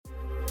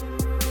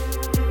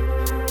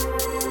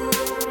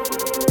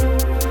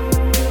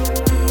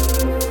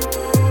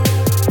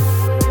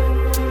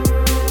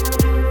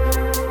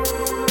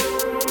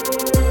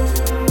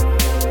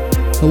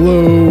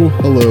Hello,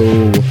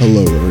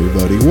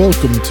 everybody.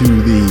 Welcome to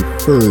the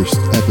first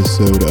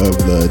episode of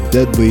the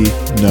Deadly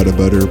Nutter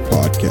Butter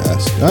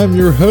podcast. I'm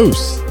your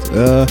host,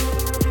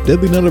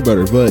 Deadly Nutter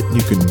Butter, but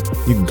you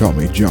can call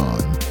me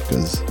John,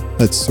 because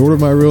that's sort of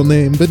my real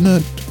name, but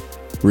not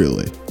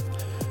really.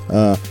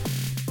 How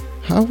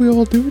are we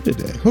all doing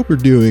today? Hope we're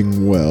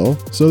doing well.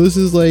 So this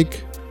is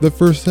like the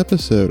first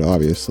episode,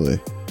 obviously.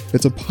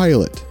 It's a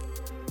pilot.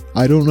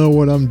 I don't know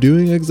what I'm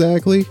doing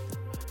exactly,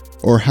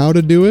 or how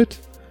to do it,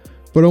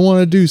 but I want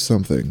to do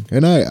something.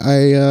 And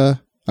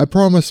I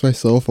promised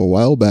myself a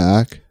while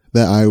back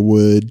that I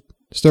would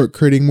start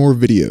creating more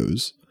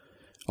videos.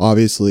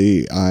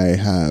 Obviously, I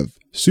have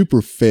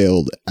super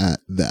failed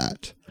at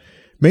that.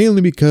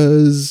 Mainly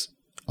because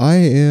I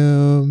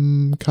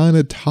am kind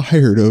of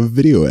tired of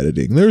video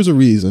editing. There's a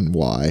reason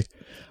why.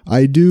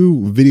 I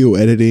do video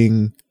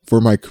editing for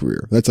my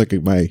career. That's like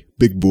my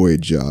big boy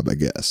job, I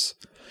guess.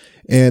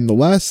 And the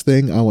last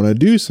thing I want to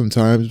do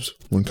sometimes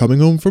when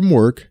coming home from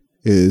work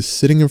is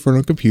sitting in front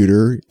of a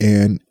computer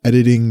and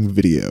editing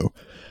video.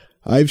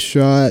 I've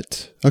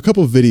shot a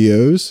couple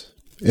videos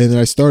and then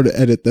I start to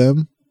edit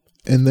them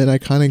and then I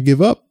kind of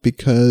give up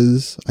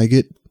because I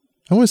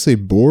want to say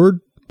bored,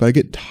 but I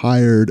get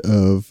tired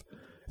of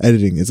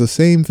editing. It's the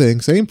same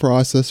thing, same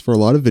process for a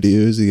lot of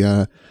videos. You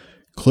gotta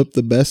clip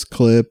the best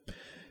clip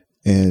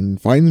and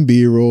find the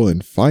B-roll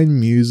and find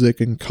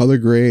music and color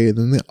grade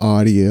and then the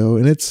audio.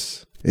 And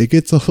it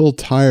gets a little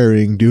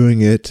tiring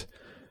doing it.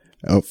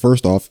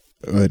 First off,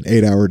 an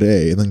 8-hour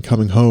day and then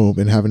coming home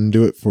and having to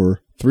do it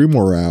for 3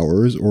 more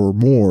hours or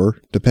more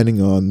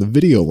depending on the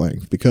video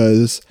length,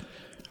 because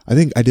I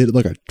think I did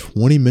like a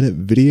 20-minute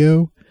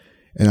video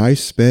and I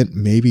spent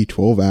maybe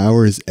 12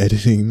 hours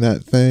editing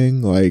that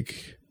thing.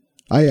 Like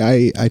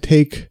I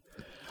take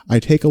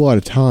a lot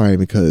of time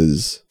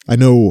because I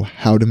know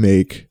how to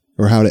make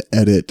or how to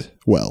edit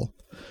well.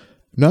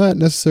 Not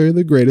necessarily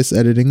the greatest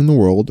editing in the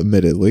world,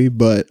 admittedly,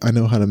 but I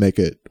know how to make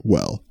it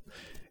well.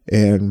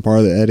 And part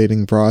of the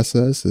editing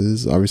process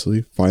is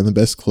obviously find the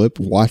best clip,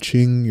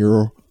 watching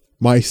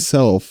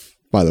myself,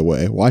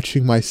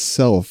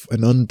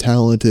 an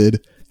untalented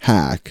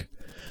hack,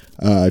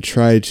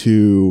 try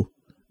to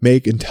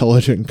make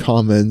intelligent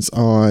comments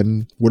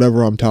on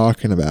whatever I'm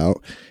talking about,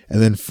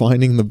 and then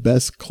finding the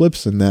best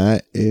clips in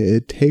that.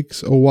 It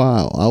takes a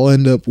while. I'll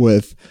end up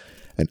with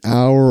an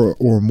hour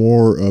or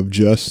more of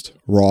just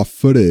raw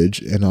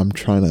footage, and I'm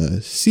trying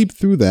to seep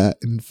through that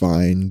and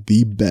find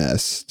the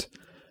best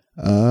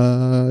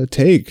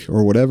take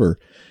or whatever.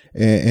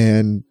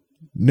 And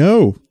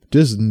no,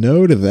 just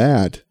no to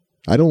that.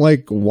 I don't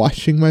like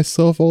watching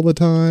myself all the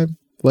time.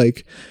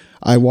 Like,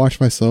 I watch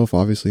myself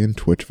obviously in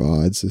Twitch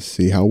VODs to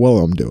see how well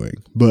I'm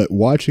doing, but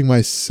watching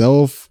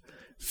myself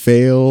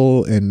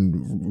fail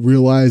and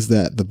realize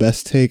that the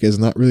best take is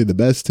not really the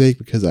best take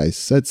because I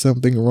said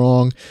something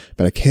wrong,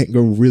 but I can't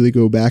really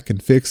go back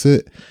and fix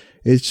it.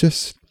 It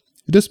just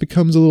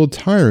becomes a little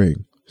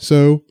tiring.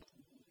 So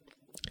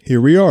here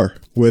we are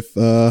with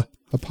a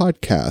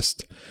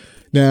podcast.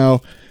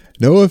 Now,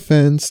 no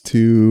offense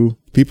to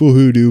people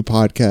who do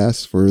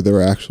podcasts for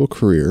their actual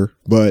career,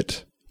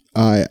 but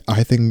I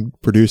think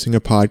producing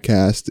a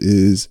podcast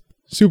is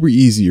super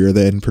easier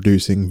than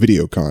producing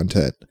video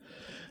content.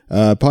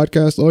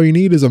 Podcast, all you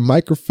need is a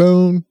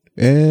microphone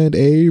and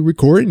a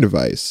recording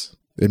device,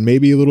 and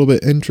maybe a little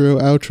bit intro,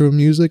 outro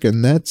music,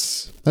 and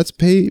that's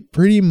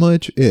pretty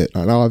much it.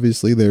 And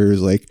obviously,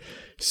 there's like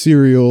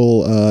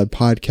serial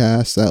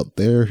podcasts out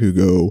there who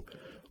go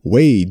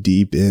way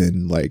deep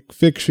in like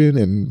fiction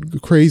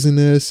and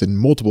craziness and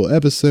multiple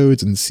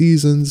episodes and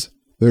seasons.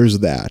 There's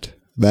that.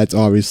 That's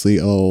obviously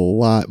a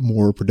lot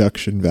more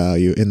production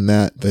value in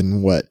that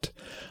than what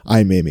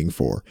I'm aiming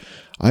for.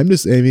 I'm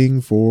just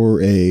aiming for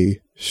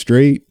a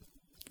straight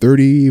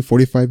 30,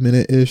 45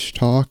 minute-ish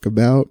talk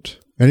about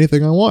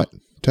anything I want.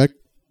 Tech,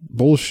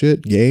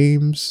 bullshit,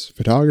 games,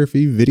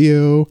 photography,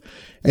 video,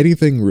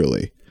 anything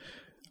really.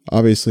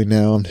 Obviously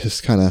now I'm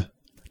just kind of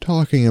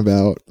talking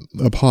about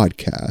a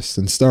podcast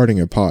and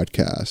starting a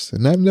podcast,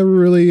 and I've never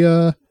really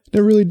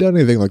done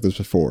anything like this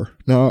before.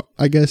 Now,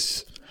 I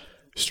guess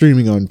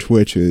streaming on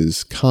Twitch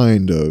is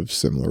kind of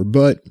similar,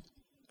 but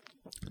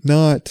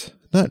not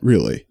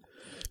really.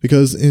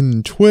 Because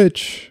in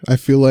Twitch, I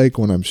feel like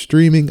when I'm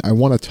streaming, I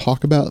want to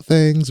talk about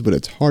things, but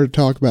it's hard to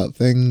talk about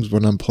things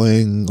when I'm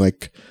playing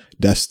like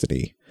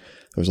Destiny.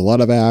 There's a lot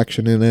of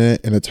action in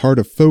it, and it's hard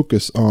to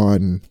focus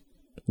on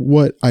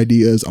what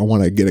ideas I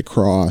want to get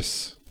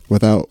across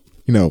without,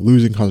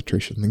 losing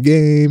concentration in the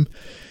game.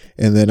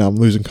 And then I'm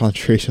losing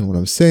concentration when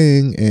I'm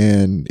saying,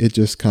 and it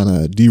just kind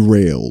of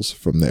derails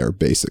from there,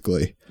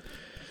 basically.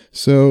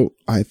 So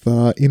I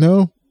thought, I'm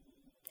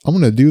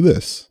going to do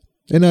this.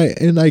 And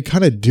I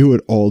kind of do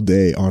it all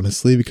day,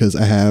 honestly, because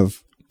I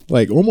have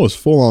like almost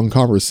full-on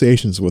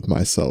conversations with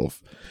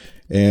myself.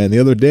 And the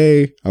other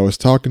day, I was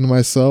talking to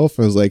myself.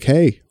 I was like,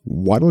 hey,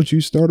 why don't you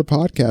start a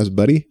podcast,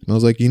 buddy? And I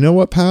was like, you know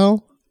what,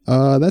 pal?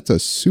 That's a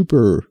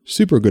super,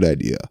 super good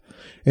idea.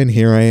 And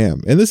here I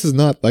am. And this is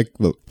not like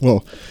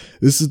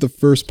this is the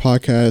first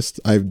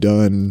podcast I've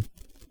done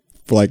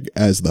like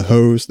as the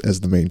host,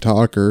 as the main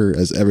talker,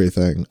 as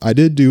everything. I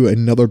did do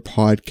another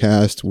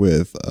podcast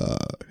with,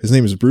 his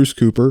name is Bruce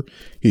Cooper.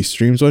 He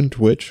streams on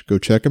Twitch. Go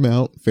check him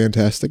out.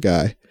 Fantastic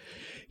guy.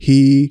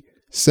 He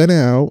sent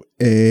out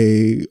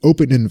a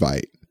open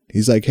invite.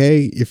 He's like,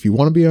 hey, if you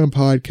want to be on a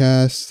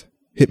podcast,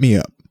 hit me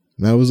up.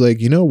 And I was like,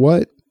 you know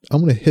what?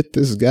 I'm going to hit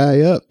this guy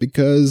up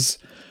because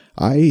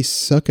I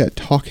suck at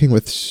talking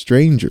with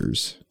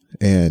strangers.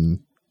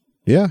 And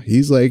yeah,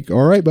 he's like,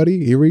 all right,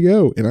 buddy, here we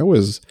go. And I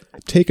was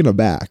taken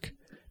aback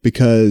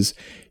because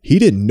he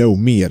didn't know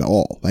me at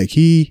all. Like,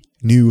 he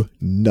knew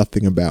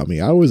nothing about me.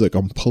 I was a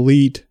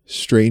complete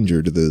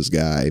stranger to this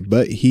guy,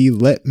 but he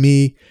let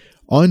me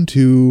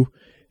onto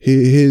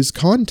his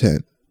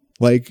content,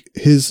 like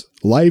his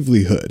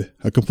livelihood,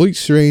 a complete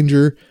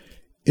stranger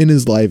in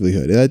his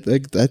livelihood.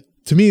 That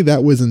to me,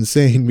 that was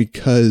insane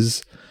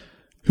because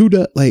I'm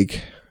not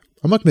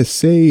going to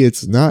say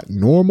it's not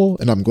normal,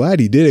 and I'm glad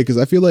he did it because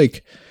I feel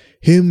like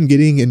him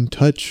getting in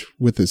touch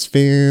with his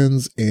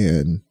fans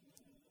and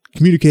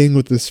communicating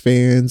with his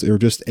fans or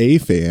just a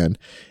fan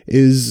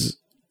is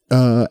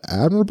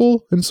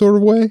admirable in sort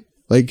of way.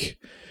 Like,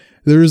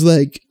 there's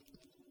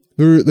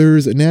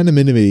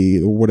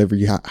anonymity or whatever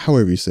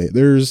however you say it.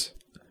 There's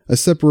a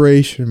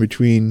separation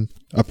between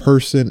a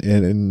person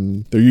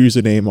and their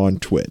username on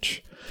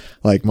Twitch.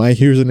 Like, my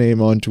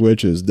username on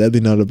Twitch is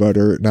Deadly Nutter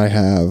Butter, and I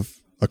have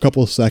a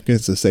couple of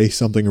seconds to say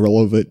something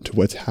relevant to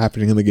what's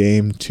happening in the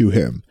game to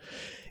him.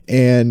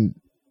 And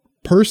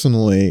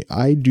personally,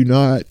 I do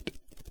not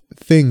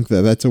think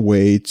that that's a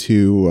way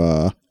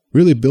to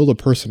really build a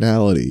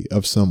personality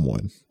of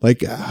someone.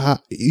 Like,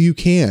 you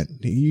can't.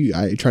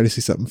 I try to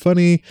see something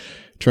funny,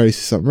 try to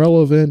see something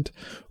relevant,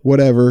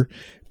 whatever,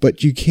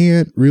 but you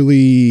can't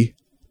really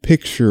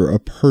picture a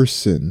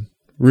person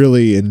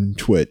really in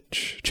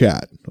Twitch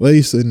chat, at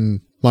least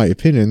in my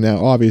opinion.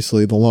 Now,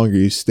 obviously, the longer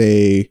you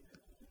stay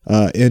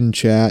in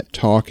chat,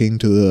 talking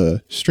to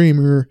the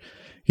streamer,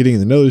 getting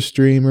to know the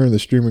streamer, and the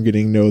streamer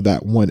getting to know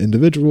that one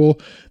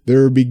individual,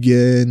 there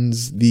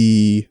begins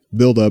the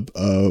buildup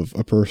of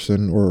a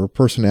person or a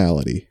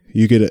personality.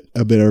 You get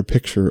a better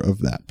picture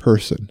of that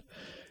person.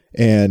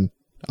 And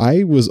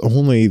I was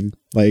only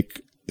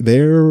like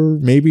there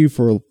maybe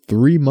for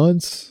 3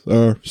 months,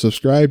 or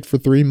subscribed for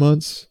 3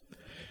 months.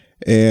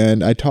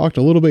 And I talked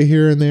a little bit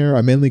here and there.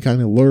 I mainly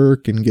kind of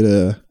lurk and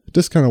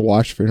just kind of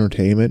watch for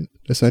entertainment,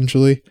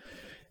 essentially.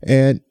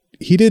 And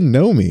he didn't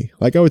know me.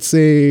 Like, I would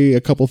say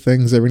a couple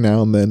things every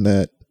now and then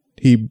that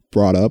he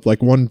brought up.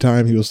 Like, one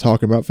time he was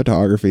talking about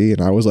photography, and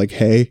I was like,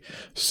 hey,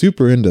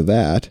 super into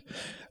that.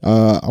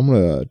 I'm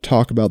going to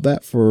talk about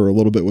that for a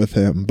little bit with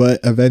him. But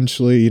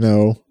eventually,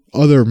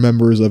 other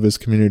members of his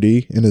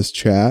community in his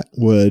chat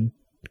would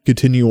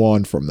continue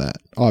on from that,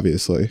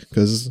 obviously,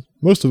 because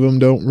most of them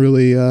don't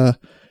really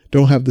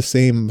don't have the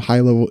same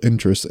high level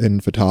interest in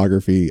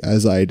photography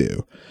as I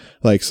do.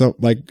 I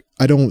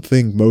don't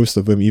think most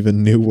of them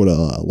even knew what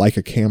a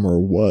Leica camera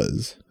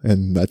was.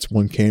 And that's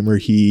one camera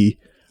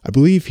I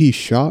believe he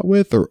shot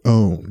with or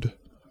owned.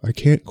 I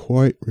can't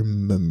quite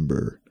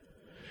remember.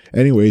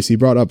 Anyways, he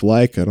brought up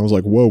Leica, and I was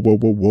like, whoa,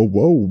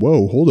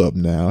 hold up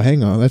now.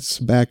 Hang on, let's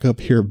back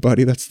up here,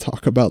 buddy. Let's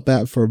talk about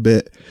that for a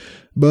bit.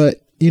 But,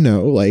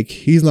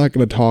 he's not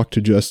going to talk to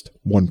just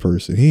one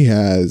person. He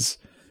has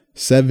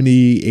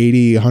 70,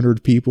 80,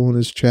 100 people in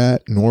his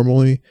chat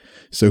normally.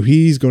 So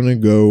he's going to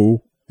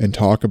go and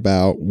talk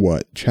about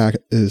what chat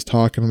is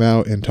talking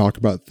about and talk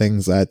about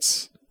things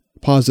that's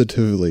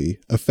positively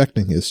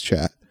affecting his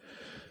chat.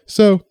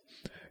 So,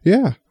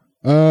 yeah.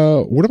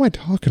 What am I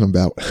talking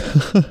about?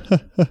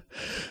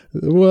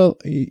 Well,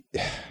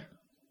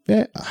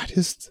 yeah,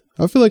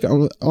 I feel like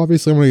I'm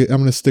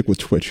going to stick with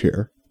Twitch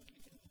here.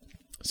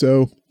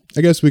 So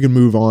I guess we can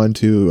move on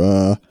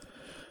to,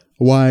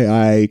 why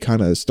I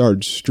kind of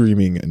started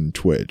streaming in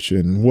Twitch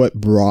and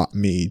what brought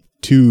me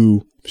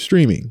to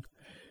streaming.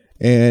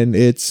 And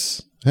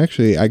it's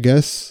actually, I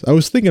guess I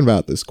was thinking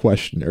about this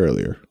question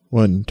earlier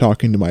when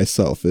talking to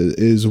myself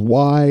is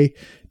why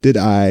did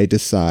I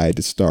decide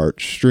to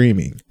start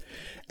streaming?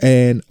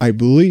 And I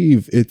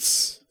believe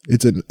it's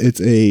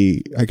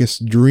a I guess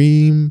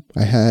dream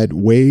I had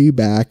way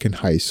back in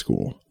high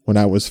school when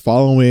I was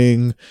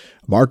following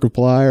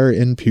Markiplier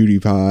and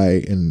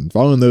PewDiePie and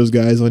following those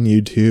guys on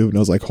YouTube. And I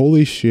was like,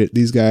 holy shit,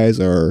 these guys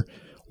are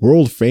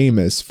world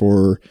famous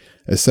for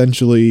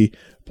essentially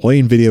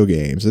playing video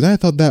games. And I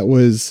thought that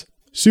was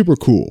super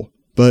cool.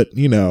 But,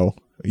 you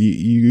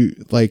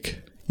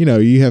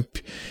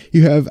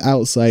have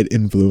outside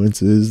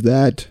influences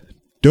that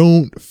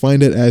don't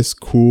find it as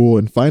cool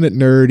and find it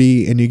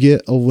nerdy, and you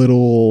get a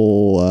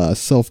little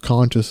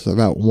self-conscious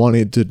about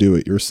wanting to do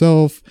it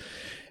yourself.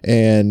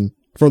 And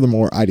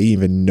furthermore, I didn't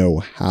even know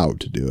how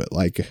to do it.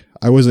 Like,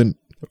 I wasn't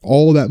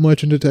all that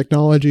much into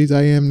technology as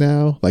I am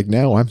now. Like,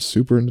 now I'm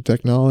super into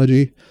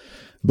technology,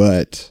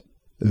 but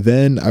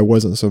then I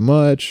wasn't so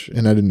much,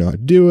 and I didn't know how to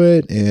do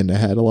it. And I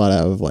had a lot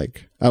of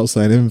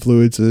outside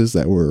influences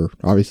that were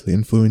obviously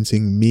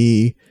influencing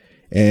me,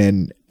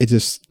 and it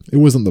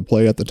wasn't the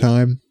play at the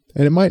time.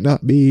 And it might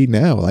not be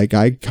now. Like,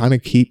 I kind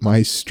of keep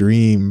my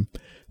stream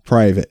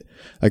private.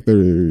 Like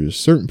there's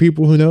certain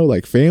people who know,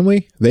 like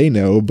family, they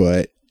know,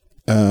 but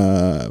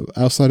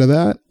outside of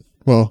that,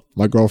 well,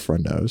 my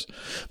girlfriend knows,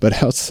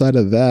 but outside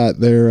of that,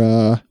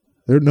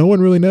 no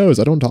one really knows.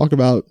 I don't talk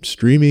about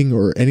streaming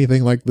or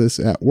anything like this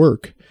at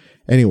work.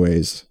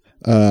 Anyways,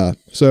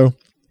 so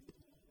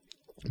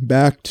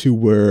back to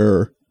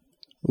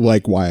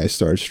why I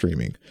started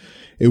streaming.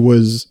 It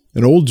was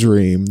an old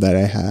dream that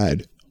I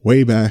had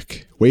way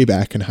back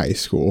in high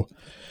school.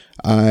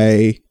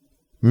 I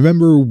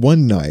remember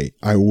one night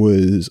I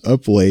was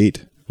up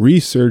late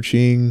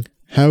researching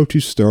how to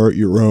start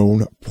your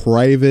own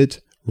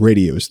private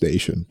radio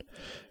station.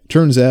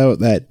 Turns out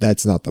that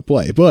that's not the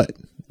play, but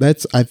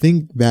I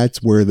think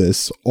that's where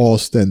this all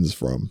stems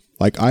from.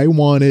 Like I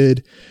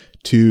wanted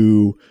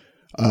to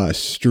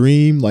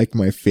stream like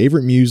my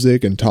favorite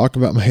music and talk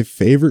about my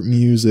favorite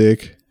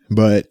music,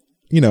 but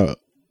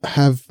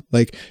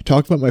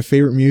talk about my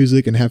favorite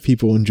music and have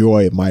people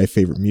enjoy my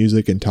favorite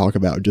music and talk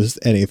about just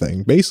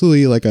anything.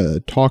 Basically like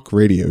a talk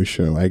radio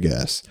show, I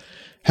guess.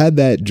 Had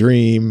that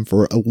dream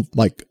for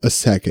a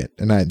second,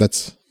 and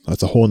that's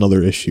a whole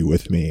nother issue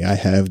with me. I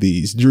have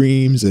these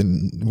dreams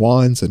and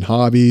wants and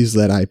hobbies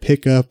that I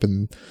pick up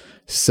and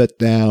set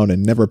down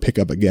and never pick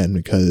up again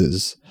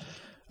because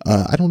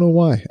I don't know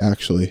why,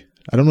 actually.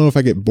 I don't know if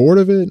I get bored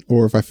of it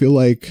or if I feel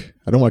like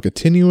I don't want to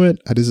continue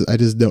it. I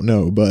just don't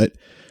know. But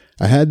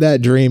I had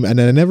that dream and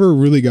I never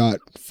really got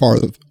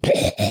farther.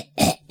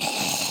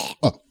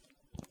 Oh,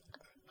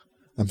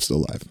 I'm still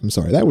alive. I'm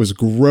sorry. That was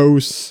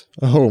gross.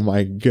 Oh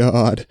my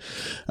God.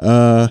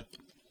 Let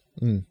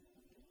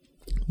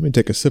me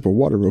take a sip of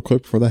water real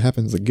quick before that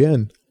happens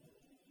again.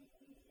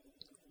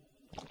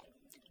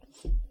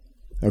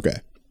 Okay.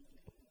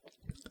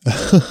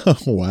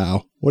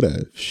 Wow. What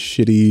a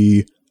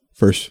shitty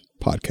first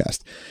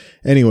podcast.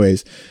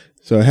 Anyways,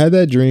 so I had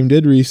that dream,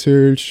 did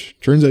research.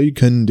 Turns out you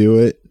couldn't do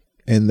it.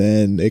 And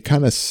then it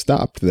kind of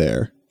stopped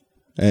there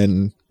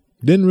and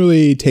didn't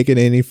really take it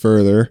any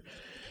further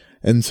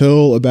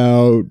until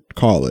about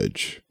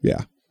college.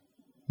 Yeah.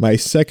 My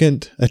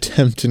second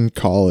attempt in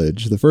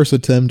college. The first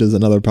attempt is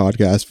another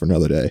podcast for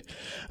another day.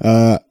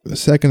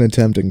 Second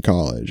attempt in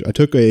college. I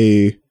took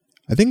I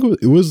think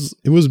it was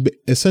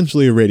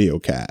essentially a radio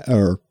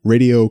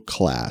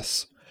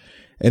class.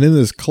 And in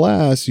this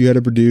class, you had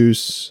to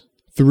produce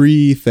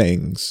 3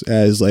 things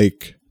as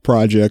like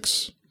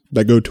projects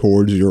that go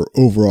towards your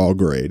overall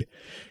grade.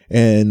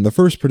 And the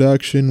first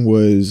production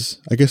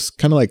was, I guess,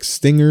 kind of like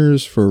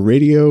stingers for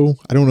radio.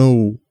 I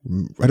don't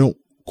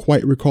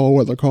quite recall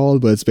what they're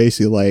called, but it's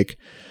basically like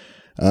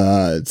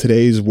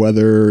today's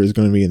weather is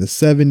going to be in the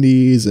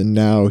 70s, and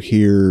now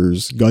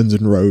here's Guns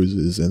N'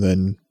 Roses, and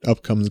then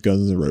up comes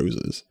Guns N'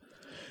 Roses.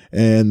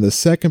 And the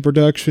second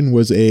production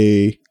was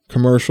a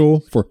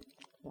commercial for,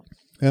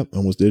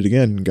 almost did it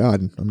again.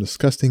 God, I'm a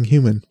disgusting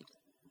human.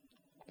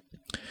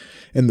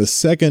 And the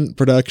second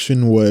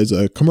production was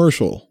a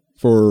commercial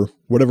for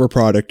whatever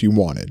product you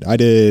wanted. I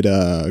did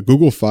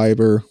Google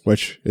Fiber,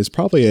 which is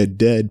probably a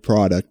dead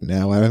product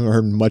now. I haven't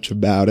heard much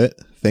about it.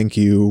 Thank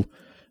you,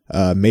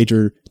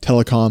 major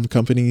telecom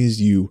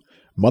companies, you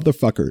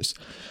motherfuckers.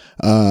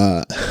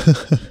 And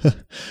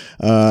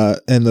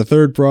the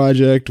third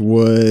project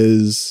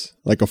was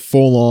like a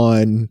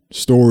full-on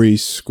story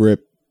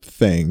script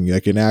thing,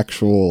 like an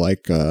actual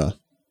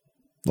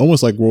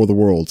almost like World of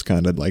Worlds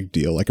kind of like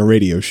deal, like a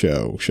radio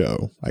show,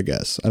 I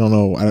guess. I don't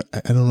know. I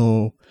don't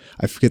know.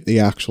 I forget the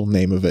actual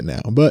name of it now,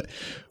 but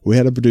we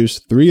had to produce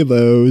 3 of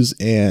those,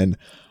 and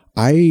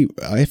I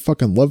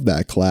fucking love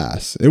that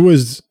class. It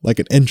was like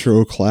an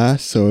intro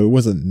class, so it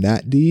wasn't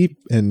that deep.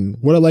 And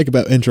what I like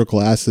about intro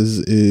classes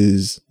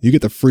is you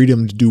get the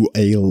freedom to do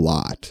a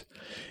lot.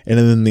 And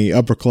then in the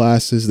upper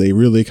classes, they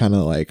really kind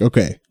of like,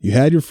 okay, you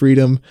had your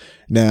freedom.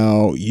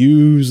 Now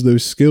use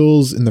those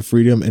skills in the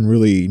freedom and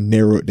really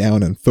narrow it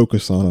down and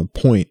focus on a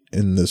point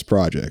in this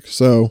project.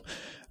 So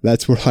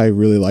that's what I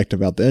really liked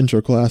about the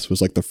intro class,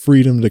 was like the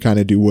freedom to kind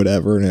of do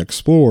whatever and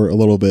explore a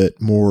little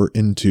bit more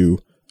into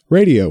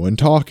radio and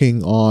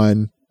talking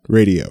on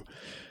radio.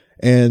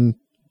 And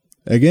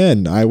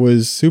again, I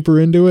was super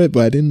into it,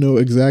 but I didn't know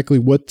exactly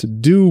what to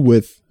do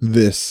with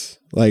this,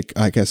 like,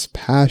 I guess,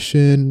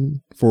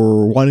 passion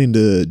for wanting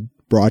to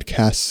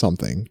broadcast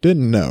something.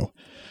 Didn't know.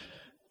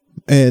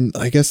 And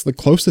I guess the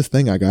closest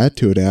thing I got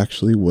to it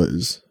actually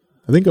was,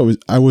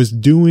 I was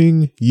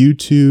doing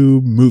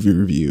YouTube movie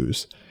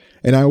reviews,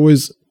 and I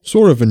was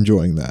sort of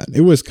enjoying that.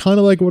 It was kind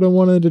of like what I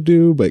wanted to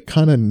do, but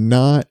kind of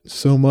not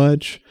so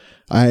much.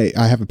 I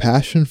have a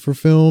passion for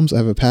films. I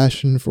have a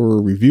passion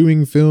for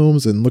reviewing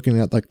films and looking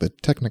at like the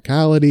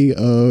technicality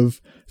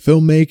of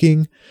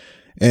filmmaking.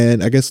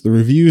 And I guess the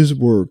reviews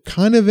were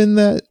kind of in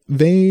that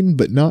vein,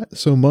 but not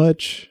so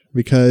much,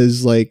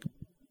 because like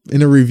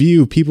in a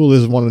review, people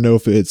just want to know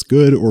if it's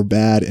good or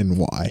bad and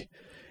why.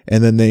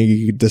 And then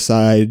they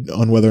decide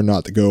on whether or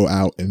not to go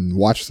out and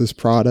watch this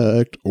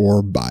product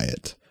or buy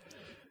it.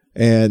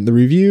 And the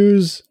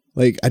reviews,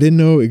 like, I didn't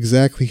know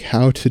exactly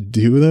how to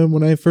do them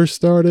when I first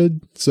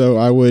started. So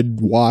I would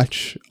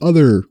watch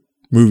other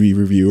movie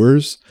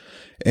reviewers,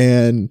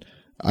 and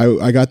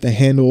I got the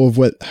handle of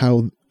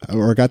how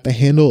or got the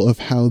handle of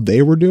how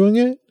they were doing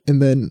it,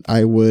 and then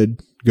I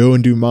would go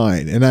and do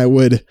mine. And I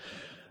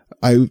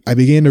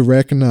began to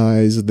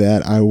recognize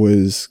that I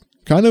was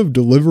kind of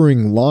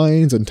delivering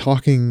lines and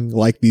talking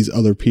like these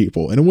other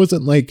people. And it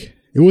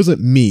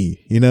wasn't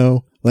me,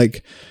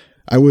 like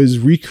I was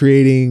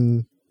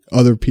recreating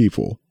other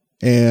people,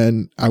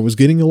 and I was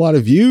getting a lot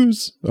of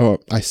views. Oh,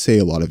 I say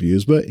a lot of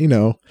views, but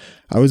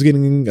I was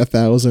getting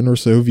 1,000 or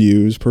so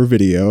views per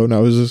video, and I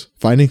was just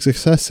finding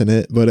success in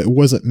it, but it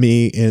wasn't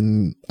me,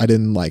 and I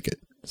didn't like it.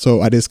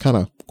 So I just kind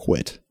of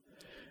quit.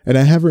 And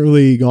I haven't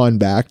really gone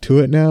back to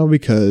it now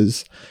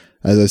because,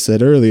 as I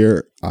said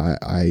earlier,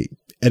 I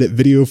edit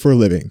video for a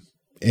living,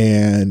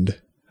 and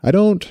I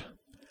don't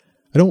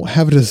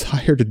have a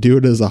desire to do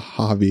it as a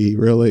hobby,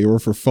 really, or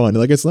for fun.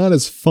 Like, it's not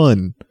as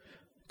fun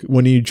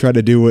when you try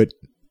to do it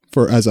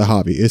as a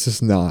hobby. It's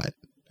just not.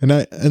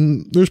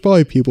 And there's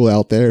probably people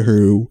out there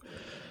who,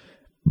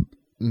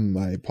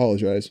 I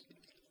apologize,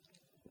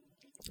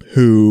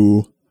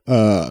 who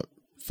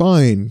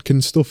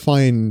can still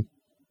find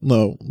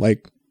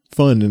like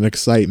fun and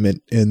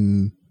excitement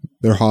in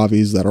their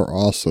hobbies that are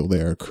also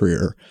their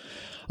career.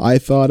 I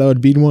thought I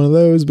would be one of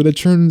those, but it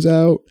turns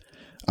out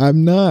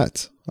I'm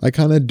not. I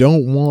kind of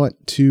don't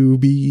want to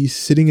be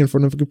sitting in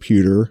front of a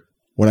computer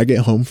when I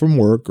get home from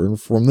work or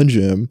from the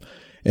gym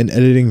and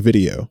editing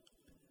video.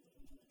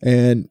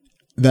 And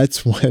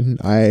that's when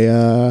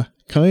I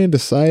kind of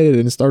decided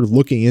and started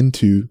looking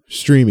into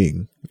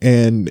streaming.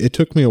 And it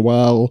took me a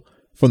while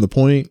from the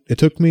point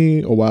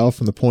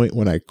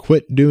when I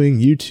quit doing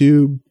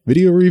YouTube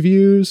video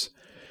reviews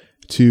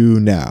to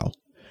now.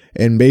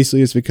 And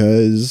basically it's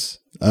because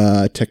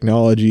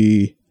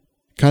technology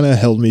kind of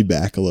held me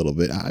back a little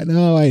bit.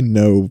 I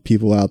know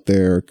people out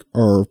there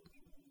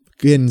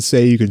can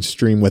say you can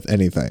stream with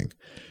anything,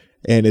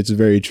 and it's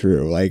very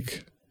true.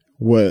 Like,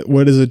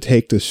 what does it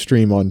take to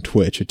stream on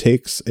Twitch? It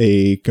takes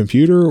a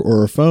computer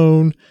or a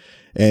phone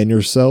and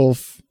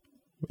yourself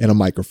and a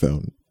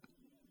microphone,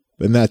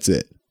 and that's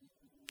it.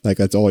 Like,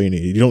 that's all you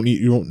need.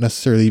 You don't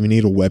necessarily even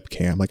need a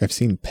webcam. Like, I've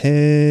seen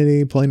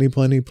plenty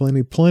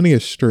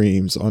of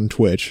streams on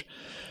Twitch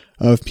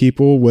of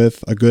people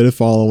with a good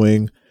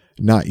following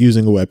not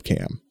using a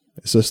webcam.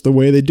 It's just the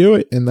way they do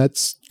it, and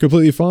that's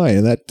completely fine.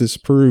 And that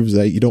disproves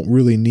that you don't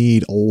really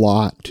need a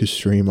lot to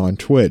stream on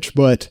Twitch.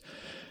 But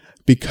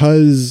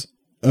because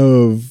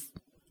of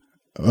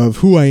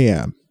who I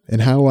am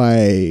and how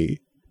I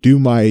do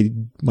my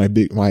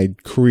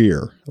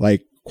career,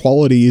 like,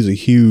 quality is a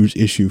huge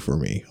issue for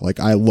me. Like,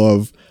 I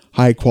love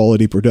high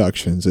quality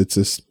productions. It's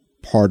just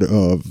part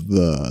of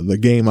the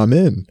game I'm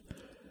in.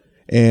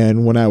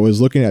 And when I was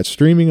looking at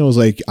streaming, I was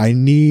like, I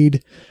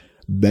need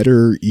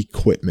better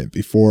equipment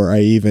before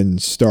I even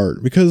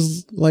start,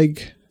 because,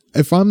 like,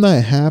 if I'm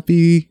not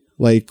happy,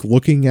 like,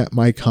 looking at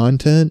my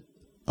content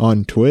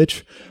on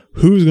Twitch,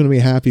 who's going to be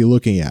happy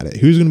looking at it?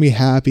 Who's going to be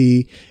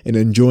happy and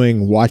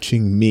enjoying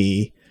watching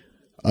me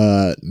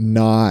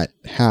not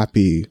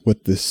happy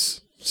with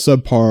this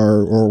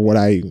subpar, or what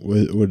I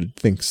would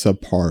think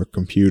subpar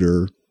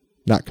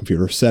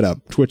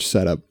Twitch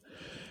setup?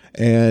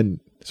 And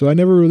so I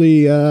never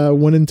really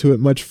went into it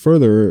much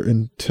further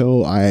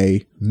until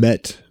I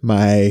met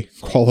my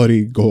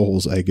quality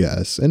goals, I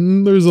guess.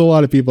 And there's a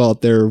lot of people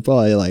out there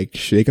probably like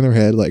shaking their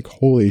head like,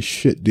 holy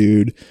shit,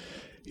 dude,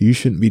 you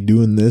shouldn't be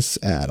doing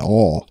this at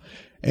all.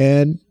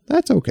 And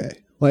that's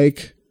okay. I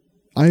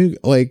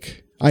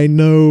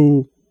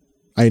know.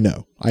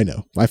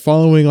 My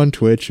following on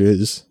Twitch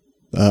is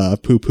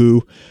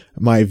poo-poo.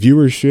 My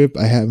viewership,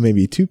 I have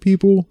maybe 2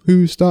 people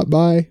who stop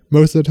by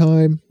most of the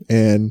time,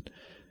 and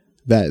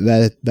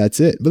that's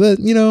it. But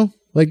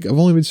like, I've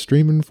only been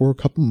streaming for a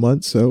couple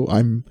months, so I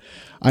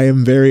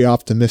am very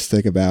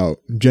optimistic about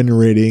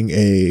generating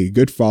a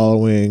good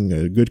following,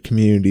 a good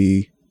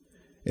community,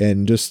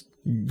 and just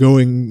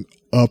going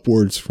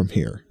upwards from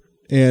here.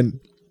 And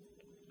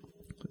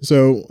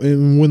so,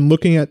 when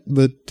looking at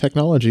the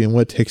technology and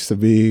what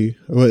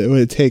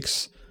it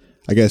takes,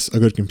 I guess, a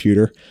good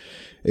computer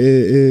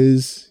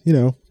is,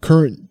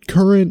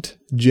 current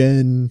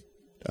gen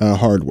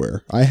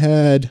hardware. I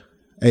had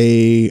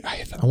I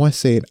want to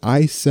say an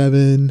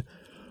i7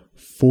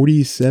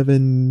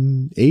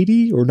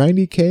 4780 or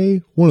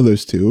 90K, one of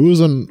those two. It was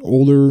an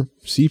older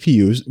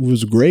CPU. It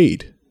was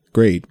great,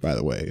 by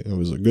the way. It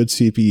was a good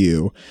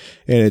CPU,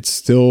 and it's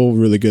still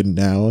really good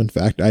now. In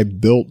fact, I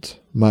built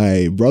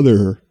my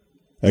brother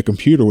a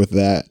computer with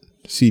that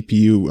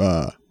CPU.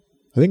 I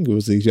think it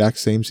was the exact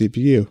same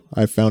CPU.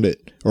 I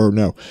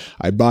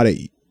bought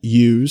it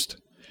used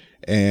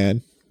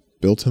and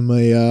built him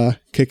a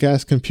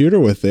kick-ass computer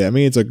with it. I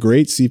mean, it's a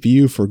great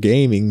CPU for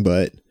gaming,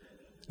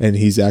 and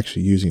he's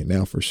actually using it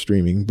now for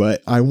streaming.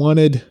 But I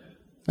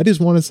just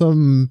wanted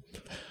something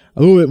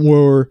a little bit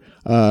more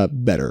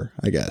better,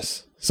 I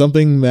guess.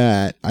 Something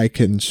that I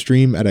can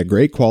stream at a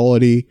great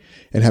quality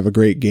and have a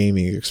great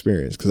gaming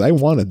experience. Because I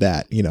wanted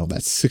that,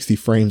 that 60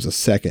 frames a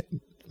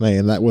second.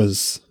 Man, that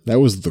was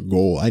the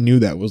goal. I knew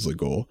that was the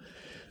goal.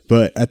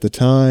 But at the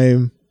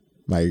time,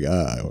 my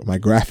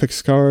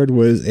graphics card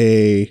was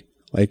a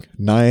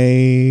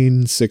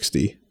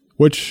 960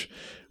 which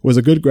was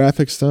a good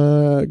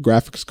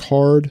graphics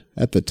card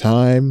at the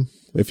time.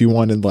 If you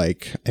wanted,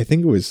 like, I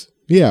think it was,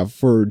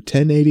 for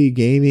 1080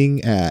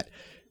 gaming at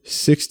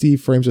 60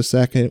 frames a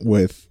second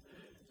with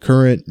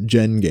current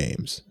gen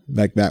games,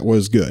 like, that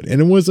was good. And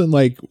it wasn't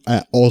like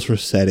at ultra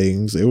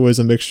settings. It was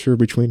a mixture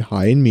between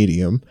high and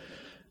medium,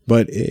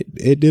 but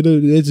it did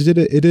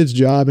its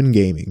job in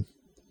gaming.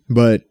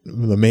 But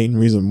the main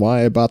reason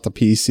why I bought the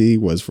PC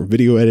was for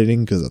video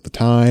editing, because at the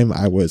time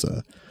I was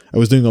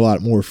doing a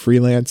lot more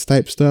freelance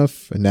type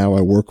stuff, and now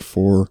I work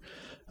for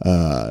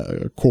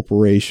a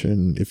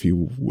corporation, if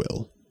you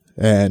will.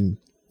 And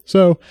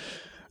so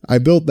I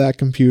built that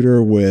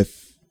computer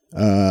with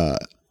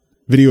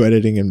video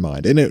editing in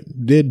mind, and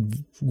it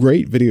did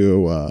great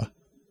video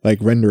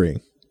rendering,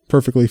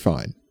 perfectly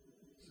fine.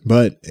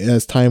 But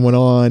as time went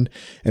on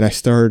and I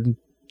started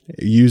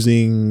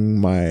using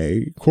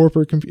my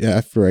corporate computer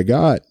after I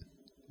got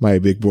my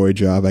big boy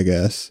job, I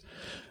guess,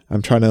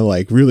 I'm trying to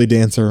like really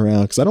dance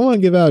around because I don't want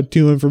to give out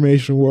too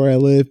information where I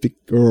live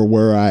or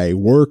where I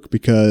work,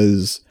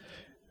 because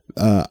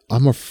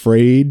I'm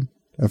afraid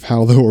of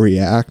how they'll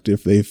react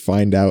if they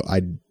find out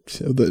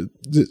the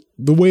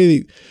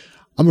way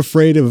I'm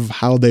afraid of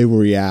how they will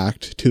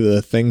react to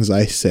the things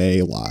I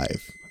say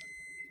live.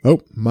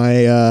 Oh,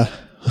 my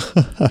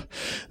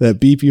that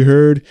beep you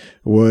heard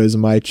was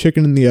my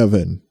chicken in the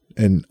oven,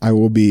 and I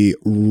will be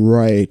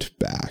right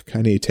back.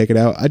 I need to take it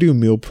out. I do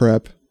meal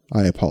prep.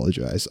 I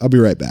apologize. I'll be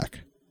right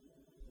back.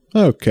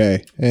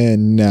 Okay,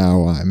 and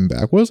now I'm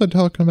back. What was I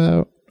talking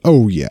about?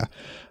 Oh, yeah.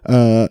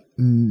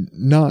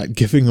 Not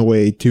giving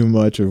away too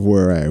much of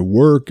where I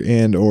work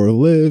and or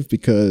live,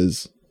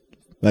 because,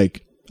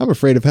 like, I'm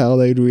afraid of how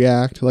they'd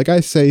react. Like,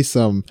 I say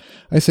some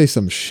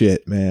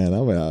shit, man.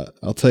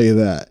 I'll tell you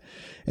that.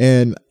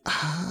 And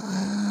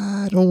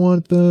I don't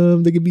want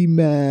them to be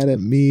mad at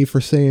me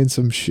for saying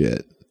some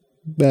shit.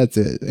 That's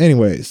it.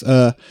 Anyways,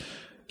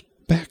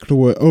 back to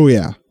what, oh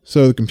yeah.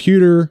 So the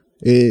computer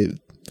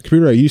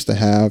I used to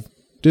have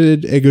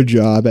did a good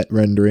job at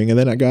rendering, and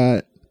then I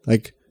got,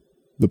 like,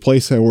 the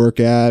place I work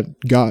at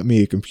got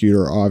me a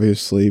computer,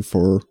 obviously,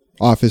 for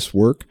office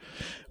work,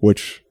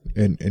 which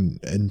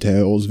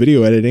entails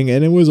video editing,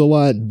 and it was a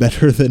lot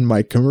better than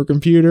my current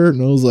computer.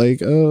 And I was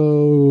like,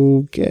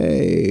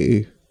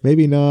 okay,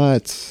 maybe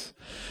not.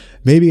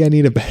 Maybe I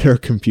need a better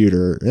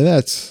computer. And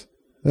that's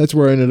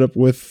where I ended up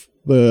with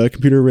the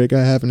computer rig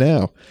I have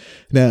now.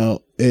 Now,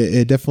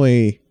 it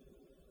definitely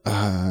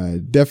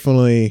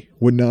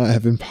would not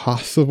have been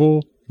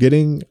possible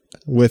getting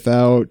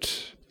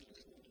without,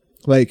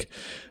 like,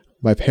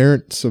 my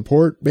parents'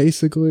 support,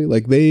 basically.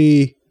 Like,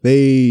 they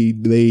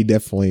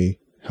definitely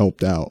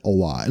helped out a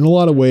lot. In a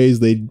lot of ways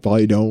they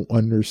probably don't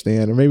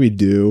understand, or maybe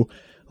do.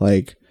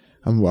 Like,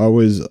 I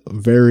was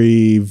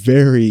very,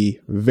 very,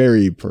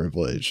 very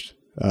privileged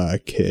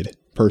kid,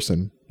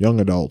 person, young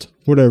adult,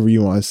 whatever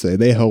you want to say.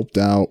 They helped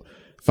out,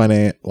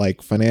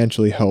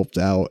 financially helped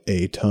out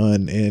a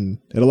ton, and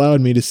it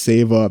allowed me to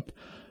save up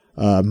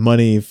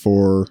money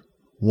for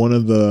one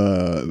of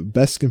the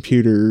best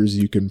computers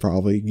you can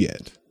probably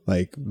get.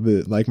 Like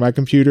my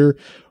computer,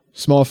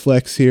 small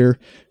flex here,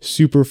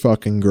 super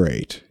fucking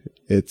great.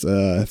 It's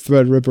a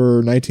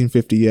Threadripper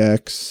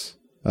 1950X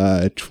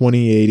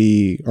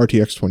 2080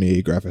 RTX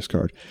 2080 graphics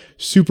card.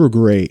 Super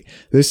great.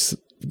 This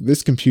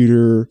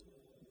computer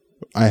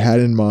I had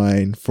in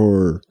mind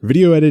for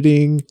video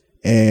editing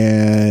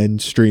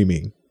and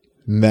streaming.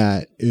 And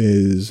that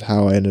is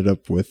how I ended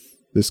up with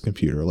this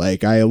computer.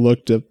 Like, I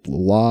looked up a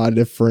lot of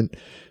different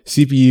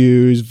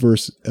CPUs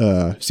versus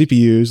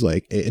CPUs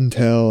like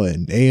Intel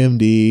and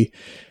AMD,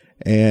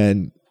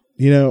 and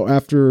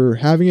after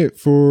having it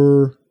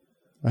for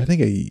I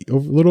think a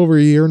little over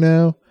a year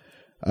now,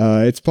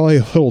 it's probably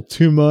a little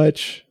too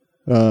much.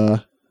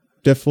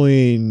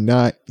 Definitely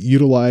not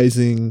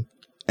utilizing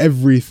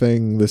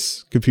everything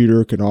this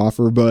computer can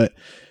offer, but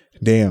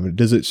damn,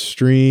 does it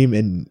stream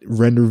and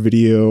render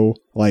video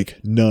like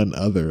none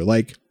other.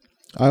 Like,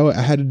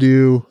 I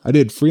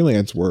did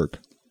freelance work,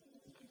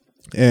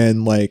 and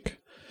I'm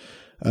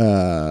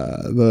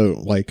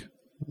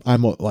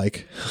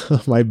like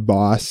my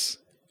boss.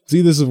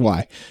 See, this is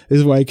why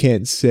I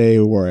can't say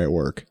where I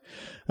work.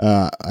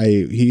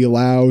 He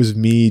allows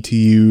me to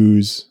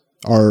use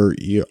our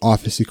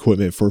office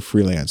equipment for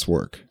freelance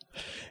work,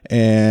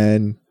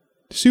 and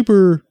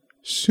super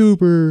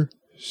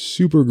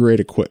great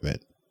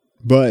equipment,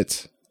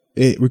 but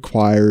it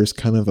requires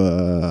kind of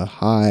a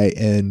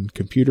high-end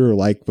computer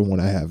like the one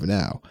I have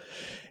now.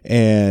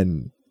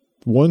 And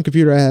one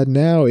computer I had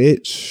now,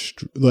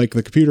 like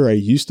the computer I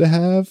used to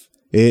have,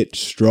 it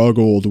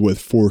struggled with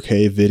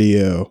 4K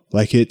video.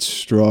 Like, it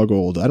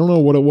struggled. I don't know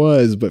what it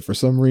was, but for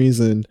some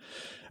reason,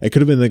 it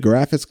could have been the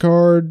graphics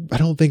card. I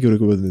don't think it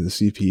would have been the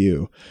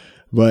CPU,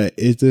 but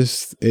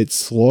it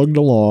slugged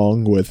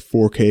along with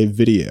 4K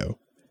video.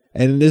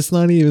 And it's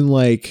not even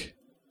like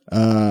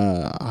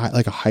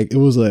it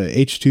was a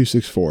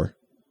H.264,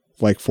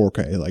 like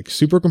 4K, like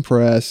super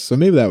compressed. So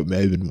maybe that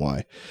may have been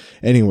why.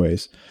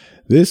 Anyways,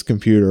 this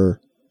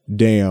computer,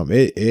 damn,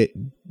 it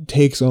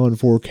takes on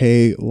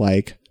 4K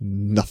like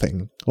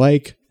nothing.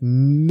 Like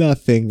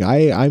nothing.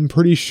 I'm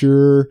pretty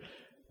sure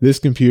this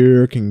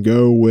computer can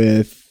go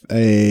with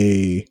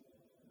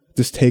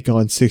just take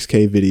on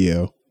 6K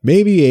video.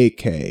 Maybe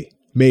 8K.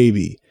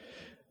 Maybe.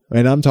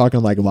 And I'm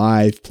talking like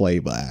live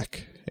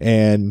playback.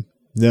 And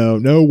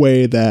no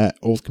way that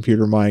old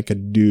computer of mine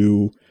could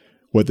do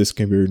what this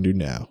computer can do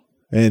now.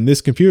 And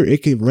this computer,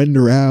 it can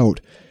render out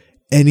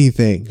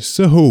anything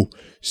so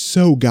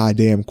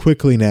goddamn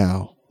quickly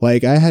now.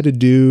 Like, I had to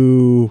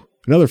do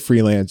another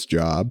freelance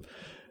job.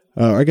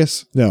 Let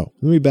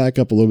me back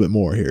up a little bit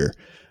more here.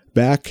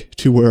 Back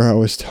to where I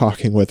was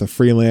talking with a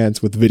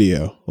freelance with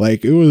video. Like,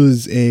 I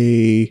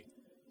think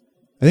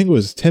it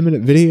was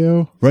 10-minute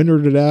video,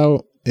 rendered it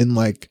out in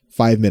like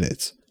 5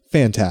 minutes.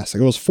 Fantastic.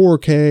 It was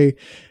 4K,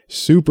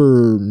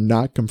 super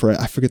not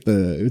compressed. I forget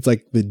it's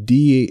like the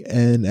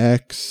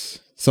DNX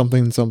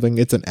something.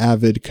 It's an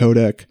Avid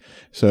codec.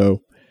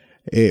 So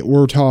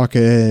we're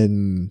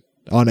talking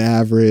on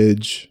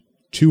average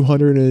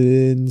 200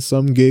 and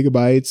some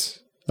gigabytes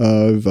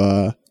of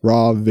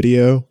raw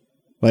video.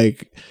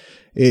 Like,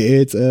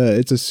 it's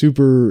a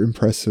super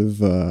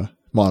impressive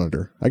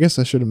monitor. I guess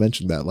I should have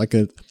mentioned that. Like,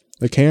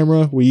 the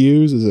camera we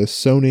use is a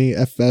Sony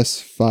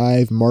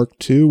FS5 Mark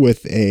II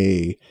with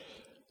a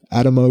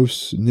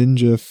Atomos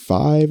Ninja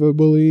 5, I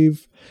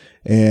believe.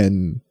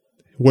 And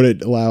what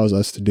it allows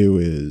us to do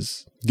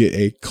is get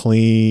a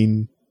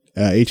clean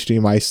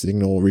HDMI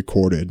signal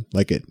recorded.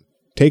 Like, it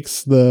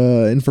takes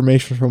the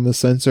information from the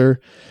sensor,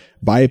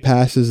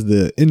 bypasses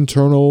the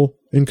internal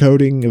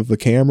encoding of the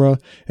camera,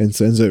 and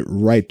sends it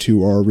right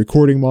to our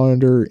recording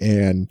monitor.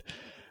 And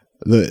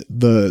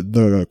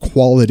the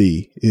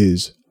quality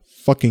is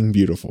fucking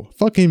beautiful.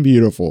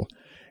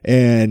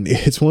 And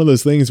it's one of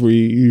those things where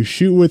you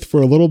shoot with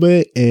for a little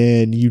bit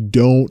and you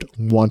don't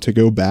want to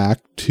go back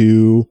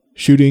to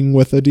shooting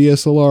with a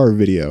DSLR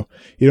video.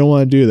 You don't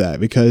want to do that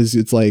because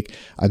it's like,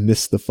 I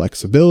miss the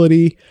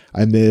flexibility.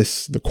 I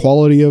miss the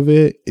quality of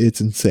it.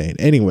 It's insane.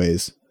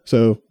 Anyways,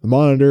 so the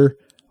monitor,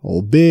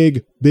 all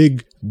big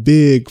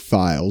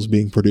files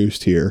being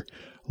produced here.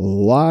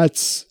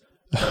 Lots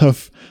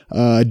of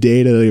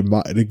data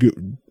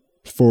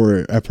for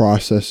a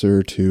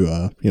processor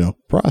to,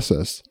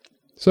 process.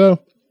 So,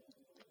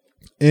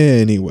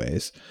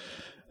 anyways,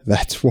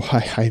 that's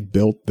why I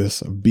built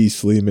this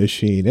beastly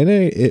machine. And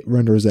it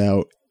renders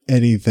out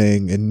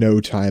anything in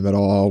no time at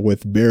all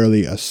with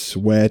barely a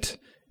sweat.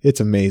 It's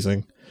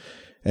amazing.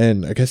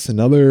 And I guess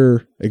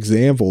another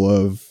example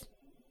of,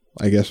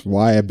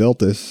 why I built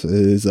this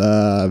is,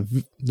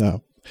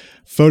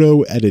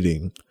 photo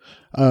editing.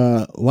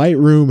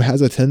 Lightroom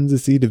has a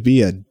tendency to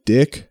be a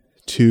dick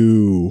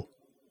to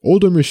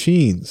older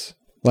machines.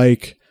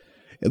 Like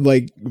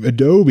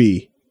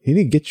Adobe. You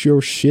need to get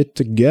your shit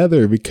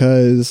together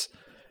because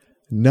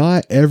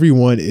not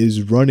everyone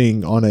is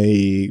running on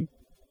a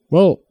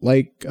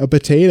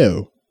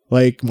potato.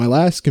 Like my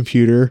last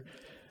computer,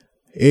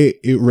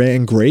 it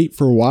ran great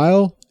for a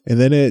while,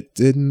 and then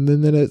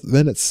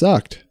it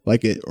sucked.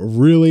 Like, it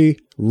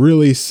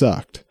really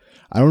sucked.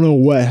 I don't know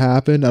what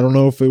happened. I don't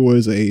know if it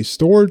was a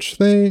storage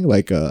thing,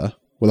 like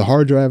with a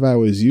hard drive I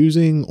was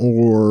using,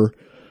 or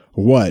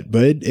what,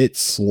 but it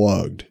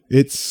slugged.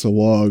 It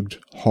slugged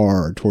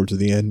hard towards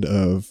the end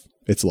of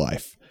its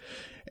life.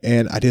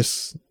 And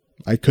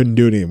I couldn't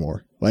do it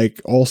anymore.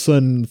 Like, all of a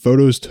sudden,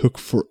 photos took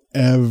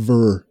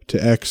forever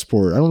to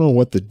export. I don't know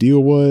what the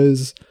deal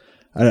was.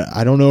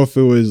 I don't know if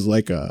it was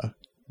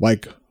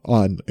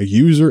on a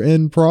user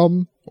end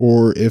problem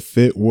or if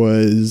it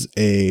was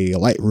a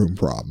Lightroom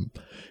problem.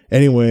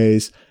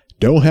 Anyways,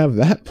 don't have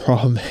that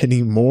problem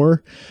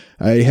anymore.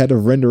 I had to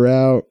render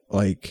out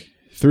like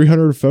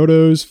 300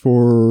 photos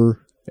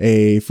for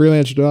a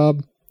freelance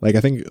job. Like,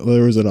 I think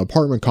there was an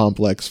apartment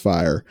complex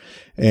fire,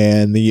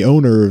 and the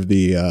owner of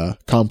the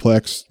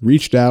complex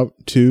reached out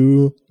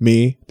to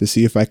me to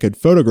see if I could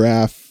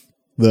photograph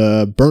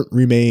the burnt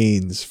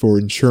remains for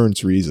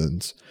insurance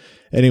reasons.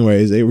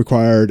 Anyways, it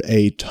required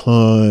a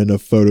ton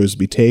of photos to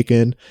be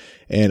taken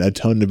and a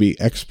ton to be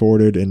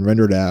exported and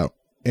rendered out.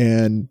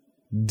 And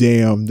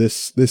damn,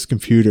 this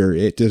computer,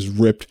 it just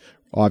ripped.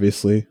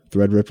 Obviously,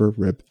 Threadripper,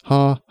 rip,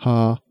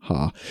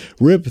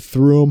 rip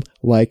through them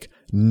like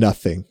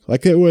nothing.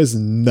 Like, it was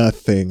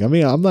nothing. I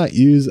mean, I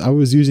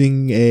was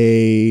using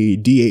a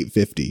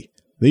D850.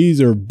 These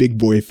are big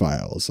boy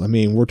files. I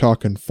mean, we're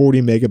talking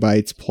 40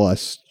 megabytes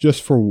plus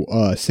just for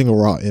a single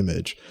raw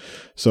image.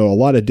 So a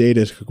lot of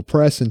data to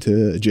compress into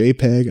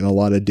JPEG and a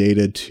lot of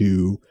data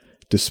to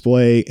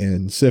display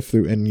and sift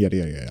through and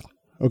yada.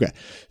 Okay.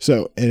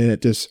 So, and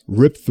it just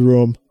ripped through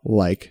them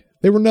like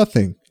they were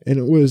nothing. And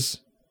it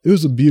was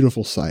a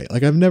beautiful sight.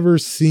 Like, I've never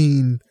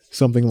seen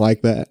something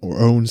like that or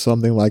owned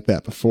something like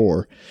that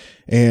before.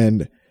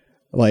 And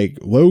like,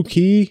 low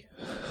key,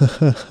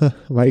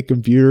 my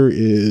computer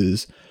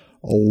is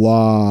a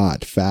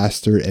lot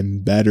faster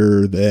and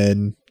better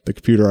than the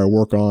computer I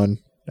work on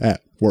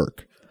at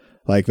work.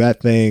 Like,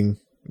 that thing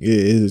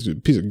is a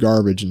piece of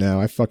garbage now.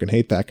 I fucking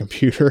hate that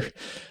computer.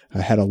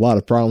 I had a lot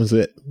of problems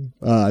with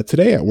it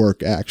today at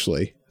work,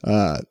 actually.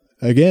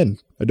 again,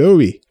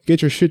 Adobe,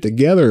 get your shit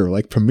together.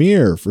 Like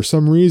Premiere, for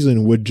some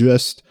reason, would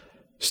just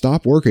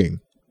stop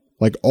working,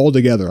 like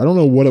altogether. I don't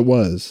know what it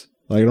was.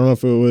 Like, I don't know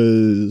if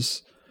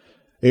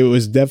it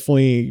was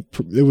definitely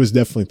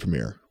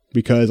Premiere,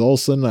 because all of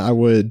a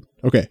sudden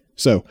okay,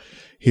 so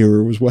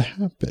here was what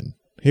happened.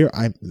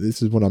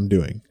 This is what I'm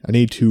doing. I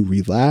need to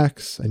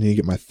relax. I need to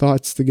get my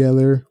thoughts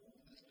together.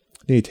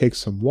 I need to take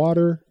some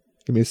water.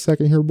 Give me a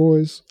second here,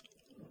 boys.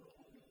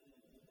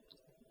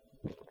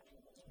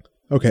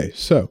 Okay,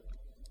 so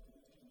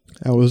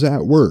I was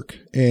at work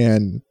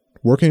and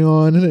working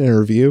on an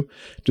interview,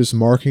 just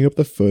marking up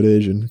the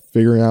footage and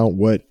figuring out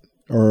what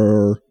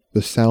are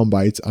the sound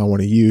bites I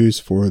want to use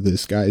for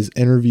this guy's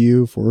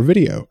interview for a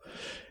video.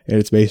 And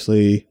it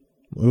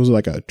was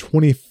like a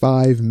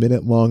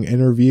 25-minute long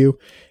interview,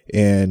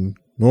 and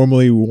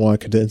normally we want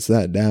to condense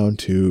that down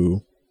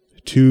to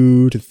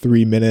 2 to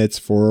 3 minutes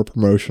for a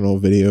promotional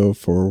video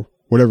for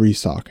whatever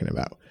he's talking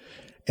about.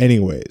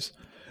 Anyways,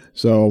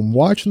 so I'm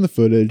watching the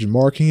footage,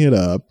 marking it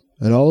up,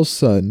 and all of a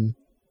sudden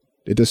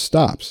it just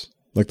stops.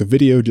 Like the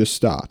video just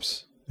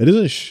stops. It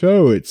doesn't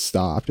show it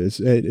stopped.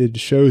 It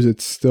shows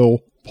it's still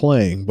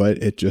playing, but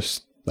it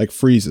just like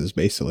freezes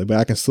basically. But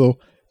I can still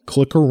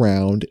click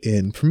around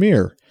in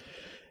Premiere.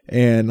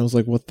 And I was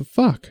like, what the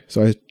fuck?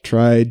 So I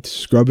tried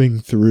scrubbing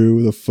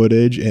through the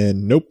footage,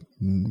 and nope,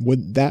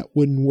 that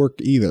wouldn't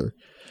work either.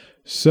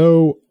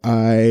 So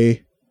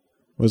I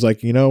was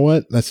like, you know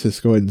what? Let's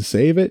just go ahead and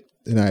save it.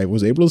 And I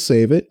was able to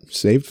save it,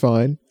 saved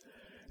fine.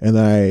 And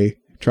then I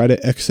tried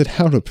to exit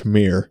out of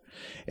Premiere.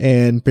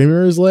 And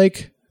Premiere is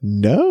like,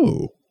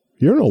 no,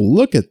 you're going to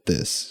look at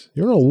this.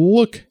 You're going to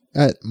look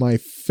at my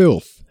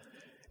filth,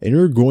 and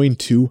you're going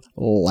to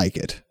like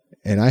it.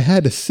 And I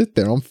had to sit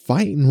there. I'm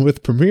fighting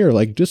with Premiere,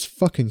 like, just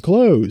fucking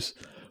close.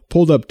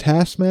 Pulled up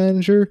Task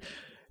Manager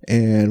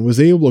and was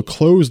able to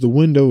close the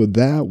window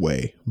that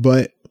way.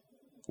 But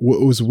what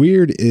was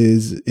weird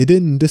is it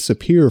didn't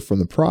disappear from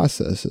the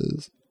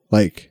processes.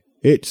 Like,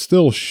 it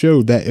still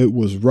showed that it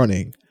was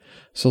running.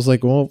 So I was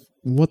like, well,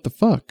 what the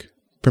fuck,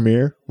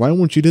 Premiere? Why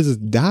don't you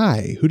just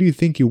die? Who do you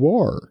think you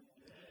are?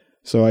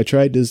 So I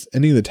tried just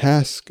ending the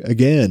task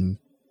again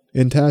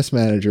in Task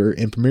Manager,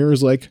 and Premiere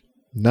was like,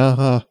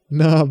 nah,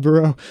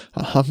 bro,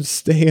 I'm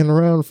staying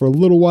around for a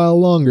little while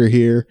longer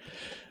here.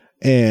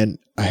 And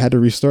I had to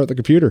restart the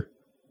computer,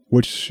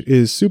 which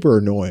is super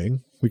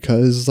annoying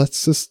because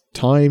that's just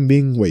time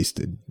being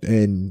wasted,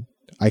 and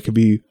I could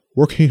be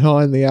working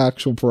on the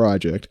actual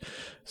project.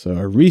 So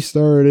I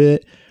restarted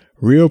it,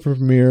 reopened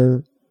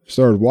Premiere,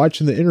 started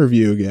watching the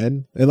interview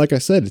again, and like I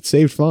said, it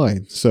saved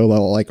fine. So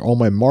like all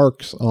my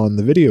marks on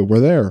the video were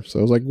there. So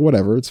I was like,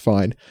 whatever, it's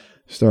fine.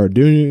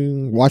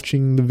 Started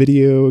watching the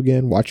video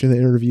again, watching the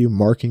interview,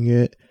 marking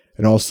it,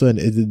 and all of a sudden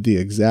it did the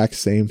exact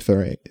same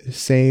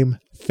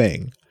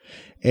thing.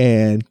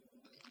 And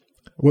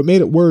what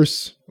made it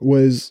worse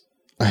was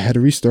I had to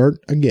restart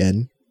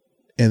again,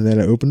 and then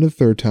I opened it a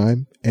third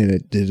time, and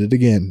it did it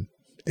again.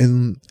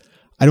 And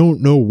I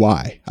don't know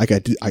why. Like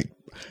I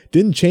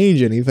didn't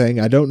change anything.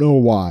 I don't know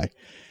why.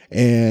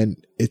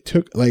 And it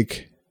took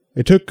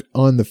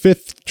on the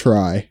fifth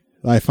try,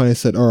 I finally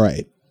said, all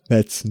right,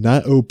 let's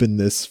not open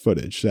this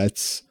footage.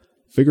 Let's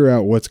figure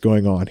out what's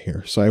going on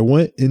here. So I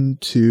went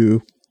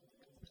into,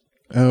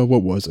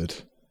 what was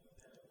it?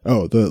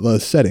 Oh, the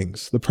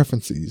settings, the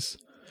preferences.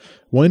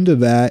 Went to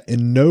that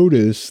and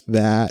noticed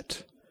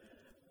that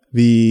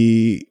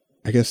the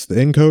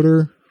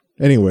encoder,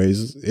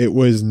 anyways, it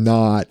was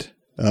not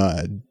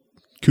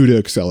CUDA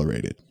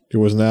accelerated. It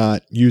was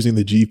not using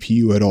the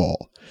GPU at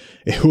all.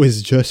 It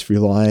was just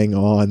relying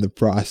on the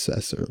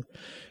processor.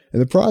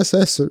 And the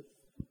processor,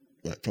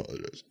 I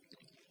apologize.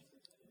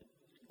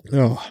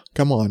 Oh,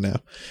 come on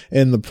now.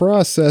 And the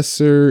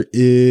processor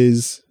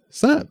it's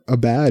not a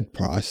bad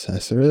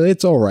processor.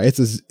 It's all right. It's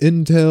an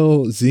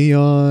Intel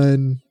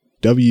Xeon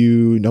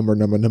W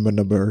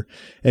number.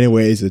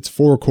 Anyways, it's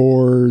 4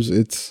 cores.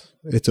 It's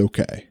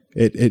okay.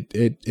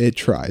 It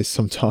tries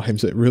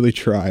sometimes. It really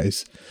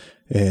tries.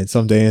 And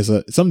some days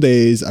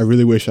I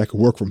really wish I could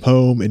work from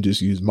home and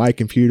just use my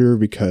computer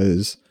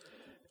because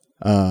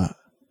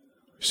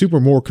super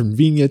more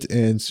convenient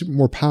and super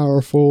more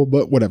powerful,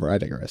 but whatever, I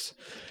digress.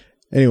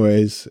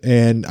 Anyways,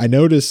 and I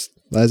noticed,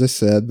 as I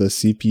said, the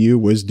CPU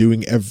was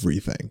doing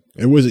everything.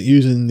 It wasn't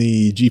using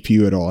the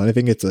GPU at all. And I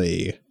think it's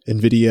a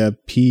NVIDIA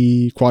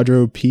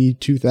Quadro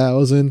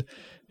P2000.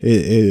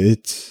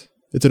 It's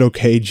an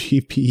okay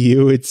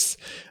GPU. It's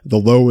the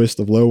lowest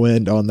of low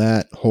end on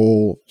that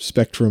whole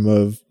spectrum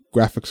of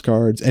graphics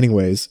cards.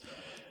 Anyways,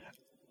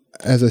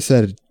 as I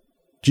said,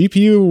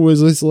 GPU was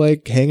just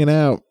like hanging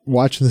out,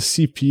 watching the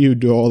CPU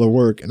do all the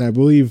work. And I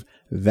believe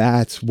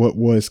that's what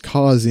was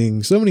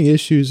causing so many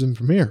issues in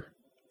Premiere.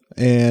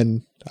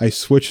 And I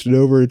switched it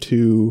over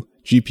to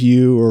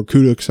GPU or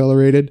CUDA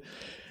accelerated,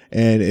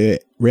 and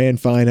it ran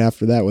fine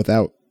after that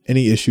without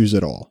any issues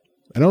at all.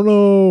 I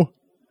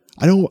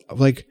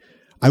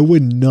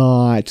would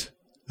not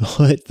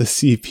let the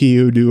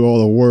CPU do all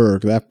the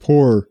work. That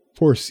poor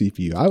poor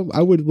CPU.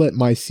 I would let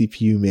my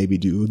CPU maybe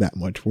do that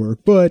much work,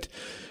 but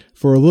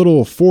for a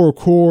little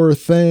 4-core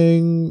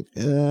thing,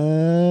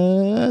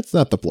 that's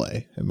not the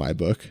play in my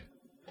book.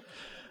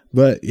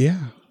 But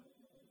yeah,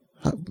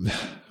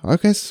 I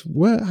guess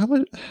we have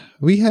a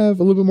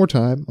little bit more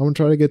time. I'm gonna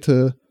try to get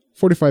to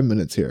 45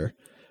 minutes here,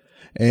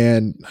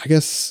 and I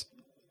guess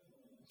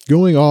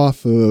going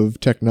off of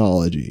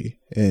technology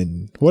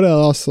and what I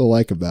also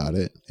like about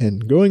it,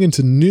 and going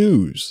into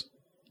news.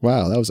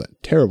 Wow, that was a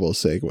terrible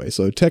segue.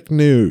 So tech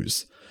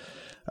news.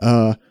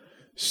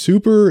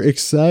 Super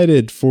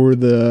excited for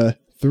the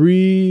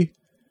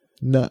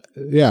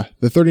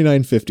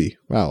 3950.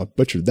 Wow, I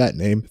butchered that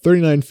name.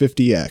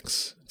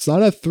 3950X. It's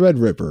not a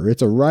Threadripper.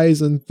 It's a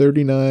Ryzen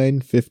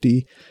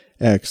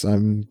 3950X.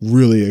 I'm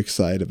really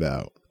excited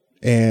about.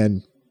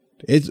 And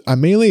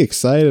I'm mainly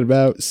excited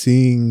about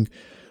seeing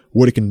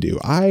what it can do.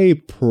 I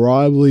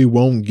probably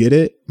won't get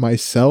it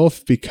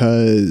myself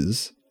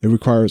because it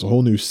requires a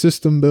whole new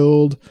system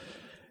build,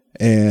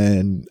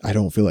 and I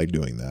don't feel like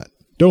doing that.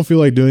 Don't feel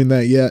like doing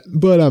that yet,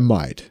 but I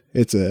might.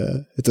 It's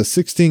a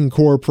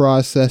 16-core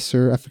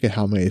processor. I forget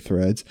how many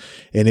threads,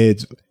 and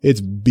it's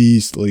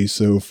beastly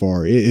so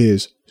far. It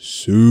is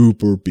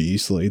super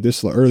beastly. This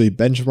is the early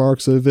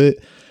benchmarks of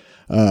it.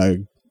 I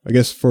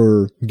guess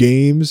for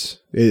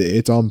games,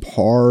 it's on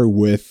par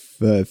with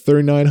the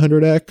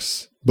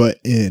 3900X, but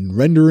in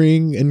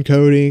rendering,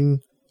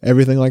 encoding,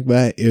 everything like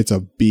that, it's a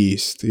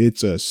beast.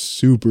 It's a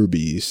super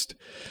beast.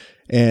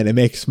 And it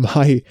makes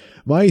my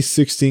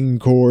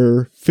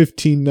 16-core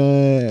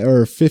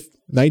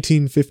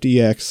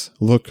 1950X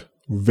look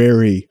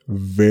very,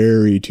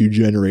 very 2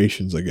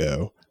 generations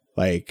ago.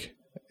 Like,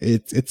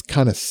 it's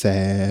kind of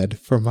sad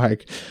for my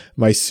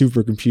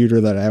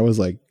supercomputer that I was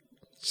like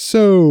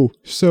so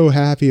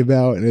happy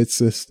about, and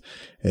it's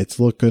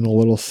looking a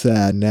little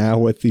sad now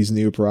with these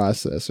new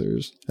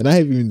processors. And I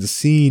haven't even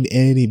seen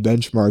any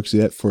benchmarks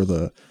yet for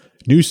the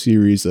new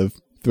series of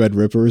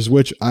Threadrippers,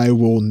 which I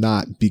will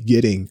not be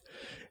getting,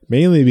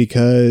 mainly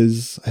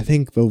because I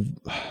think the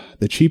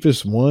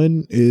cheapest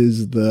one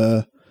is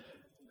the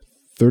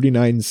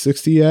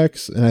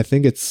 3960X, and I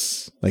think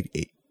it's like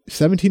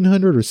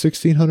 $1,700 or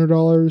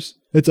 $1,600.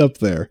 It's up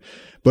there,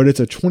 but it's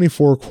a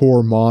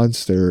 24-core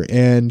monster,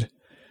 and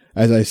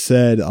as I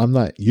said, I'm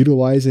not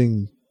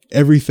utilizing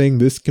everything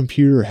this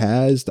computer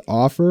has to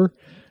offer,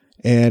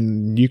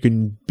 and you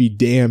can be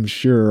damn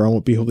sure I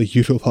won't be able to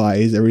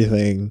utilize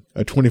everything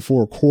a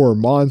 24-core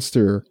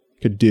monster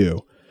could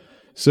do.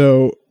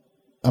 So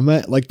I'm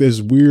at like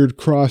this weird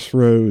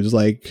crossroads.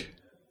 Like,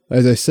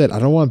 as I said, I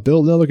don't want to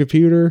build another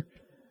computer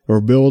or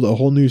build a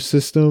whole new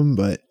system,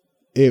 but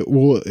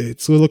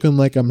it's looking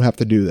like I'm gonna have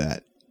to do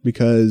that,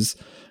 because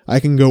I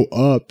can go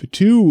up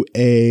to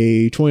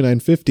a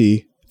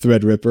 2950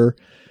 Threadripper,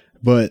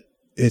 but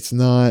it's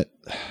not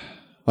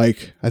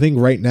like, I think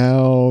right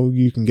now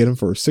you can get them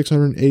for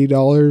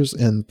 $680,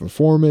 and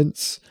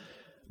performance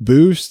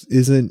boost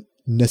isn't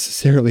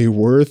necessarily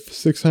worth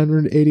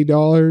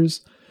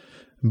 $680.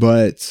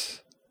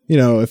 But, you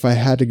know, if I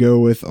had to go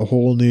with a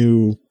whole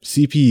new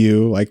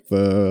CPU like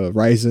the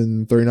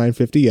Ryzen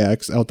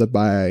 3950X, I'll have to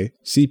buy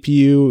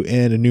CPU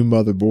and a new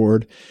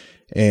motherboard.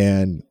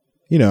 And,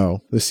 you know,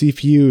 the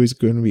CPU is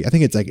going to be, I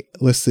think it's like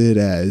listed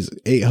as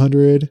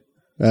 800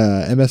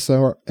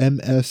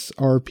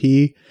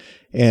 MSRP,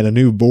 and a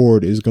new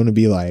board is going to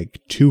be like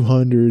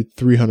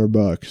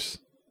 $200-$300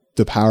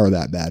 to power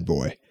that bad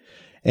boy.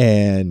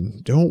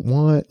 And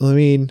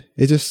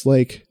it's just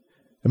like,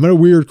 I'm at a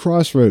weird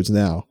crossroads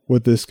now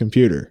with this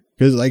computer,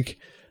 because like,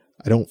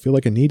 I don't feel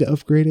like I need to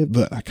upgrade it,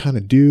 but I kind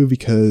of do,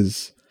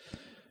 because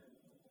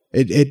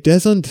it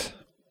doesn't.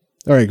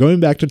 All right, going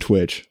back to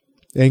Twitch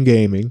and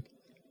gaming,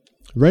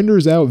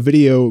 renders out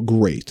video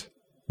great.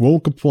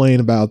 Won't complain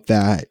about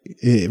that.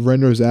 It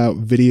renders out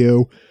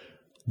video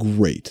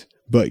great.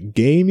 But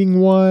gaming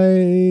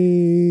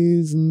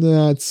wise,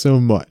 not so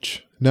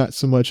much. Not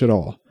so much at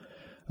all.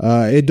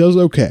 It does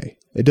okay.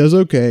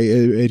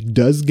 It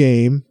does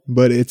game,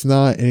 but it's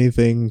not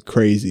anything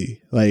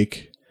crazy.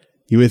 Like,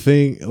 you would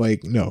think,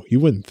 like, no,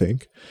 you wouldn't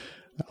think.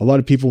 A lot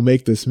of people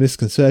make this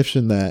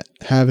misconception that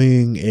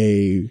having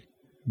a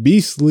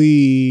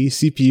beastly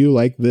CPU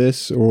like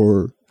this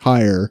or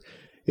higher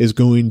is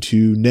going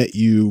to net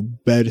you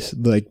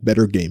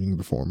better gaming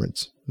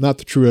performance. Not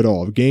true at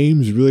all.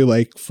 Games really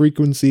like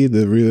frequency.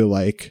 They really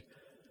like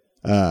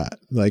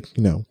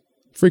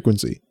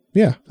frequency.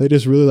 Yeah, they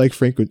just really like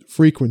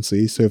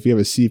frequency. So if you have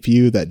a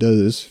CPU that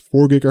does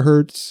 4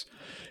 gigahertz,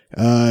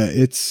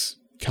 it's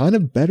kind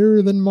of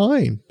better than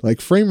mine. Like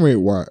frame rate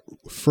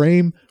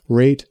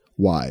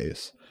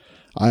wise.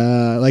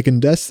 Like in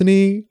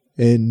Destiny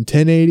in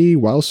 1080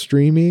 while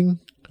streaming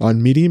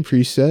on medium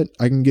preset,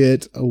 I can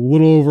get a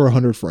little over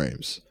 100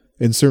 frames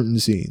in certain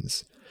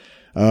scenes.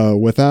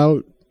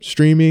 Without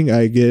streaming,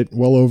 I get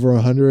well over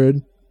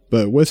 100,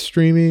 but with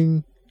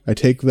streaming, I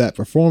take that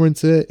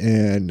performance hit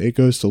and it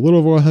goes to a little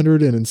over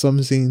 100, and in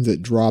some scenes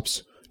it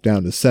drops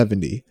down to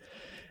 70.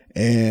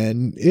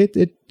 And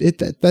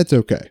that's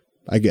okay,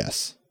 I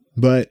guess.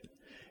 But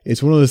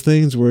it's one of those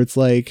things where it's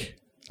like,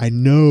 I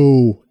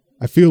know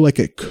I feel like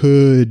it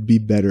could be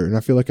better, and I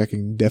feel like I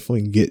can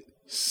definitely get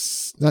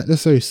not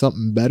necessarily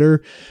something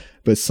better,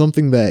 but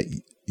something that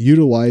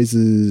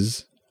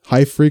utilizes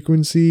high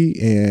frequency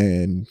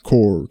and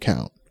core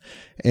count.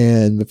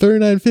 And the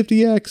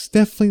 3950X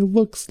definitely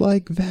looks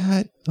like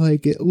that.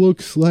 Like, it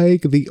looks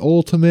like the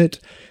ultimate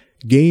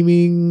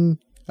gaming,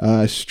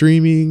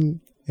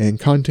 streaming, and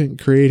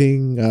content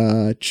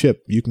creating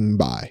chip you can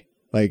buy.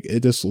 Like,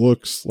 it just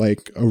looks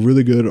like a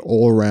really good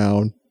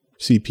all-around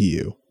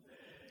CPU.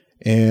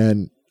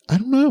 And I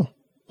don't know.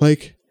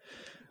 Like,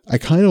 I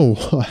kind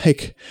of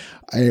like,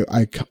 I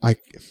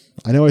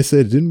know I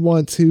said I didn't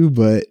want to,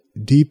 but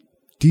deep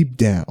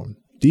down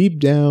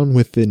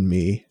within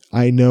me,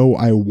 I know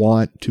I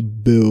want to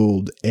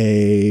build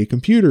a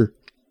computer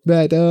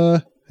that,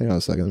 hang on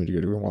a second, let me get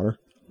a drink of water.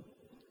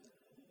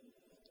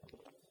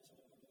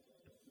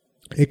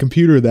 A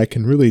computer that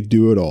can really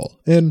do it all.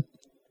 And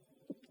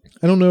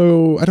I don't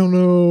know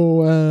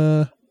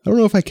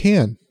if I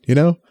can, you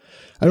know?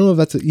 I don't know if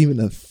that's even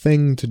a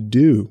thing to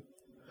do,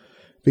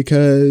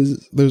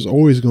 because there's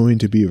always going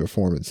to be a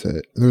performance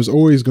hit. There's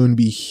always going to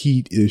be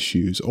heat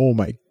issues. Oh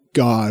my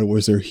God,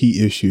 was there heat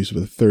issues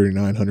with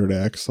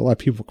 3900X? A lot of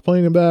people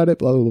complaining about it,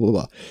 blah, blah, blah,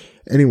 blah.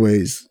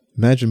 Anyways,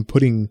 imagine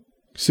putting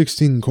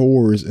 16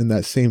 cores in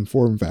that same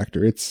form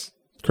factor. It's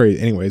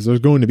crazy. Anyways, there's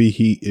going to be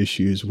heat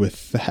issues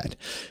with that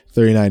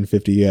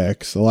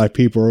 3950X. A lot of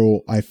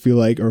people, I feel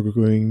like, are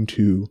going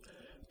to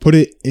put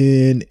it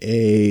in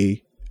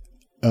a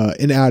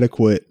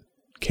inadequate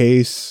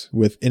case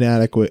with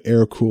inadequate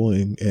air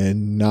cooling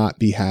and not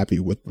be happy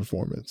with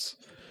performance.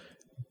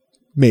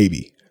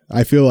 Maybe.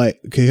 I feel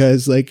like,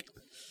 because, like,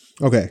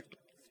 okay,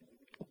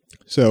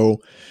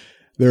 so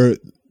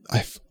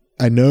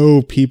I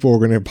know people are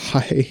going to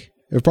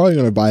they're probably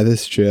going to buy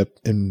this chip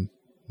and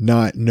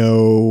not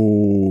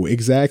know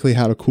exactly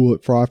how to cool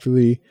it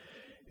properly,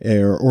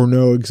 or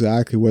know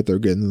exactly what they're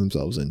getting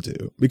themselves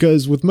into.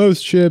 Because with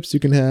most chips, you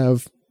can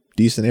have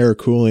decent air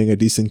cooling, a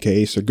decent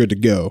case, are good to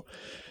go.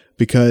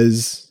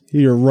 Because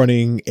you're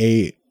running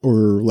 8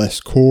 or less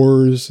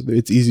cores,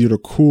 it's easier to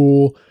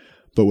cool.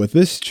 But with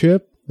this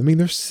chip, I mean,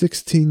 there's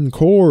 16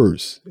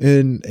 cores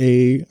in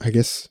a, I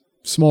guess,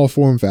 small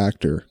form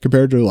factor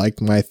compared to,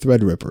 like, my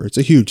Threadripper. It's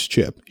a huge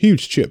chip,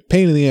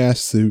 pain in the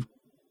ass to,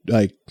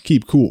 like,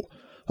 keep cool.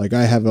 Like,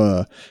 I have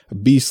a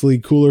beastly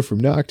cooler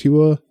from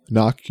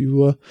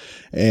Noctua,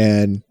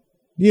 and,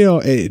 you know,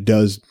 it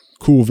does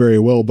cool very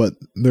well, but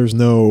there's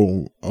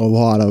not a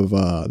lot of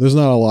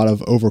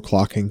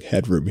overclocking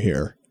headroom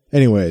here.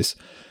 Anyways,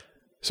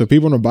 so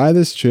people want to buy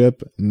this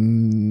chip,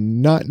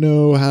 not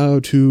know how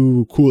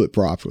to cool it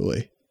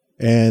properly,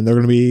 and they're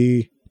going to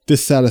be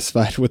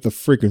dissatisfied with the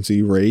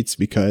frequency rates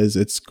because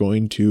it's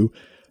going to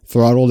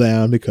throttle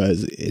down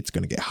because it's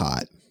going to get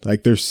hot.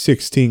 Like, there's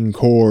 16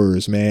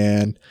 cores,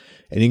 man,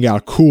 and you got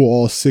to cool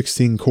all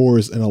 16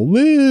 cores in a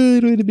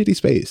little bitty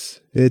space.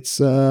 It's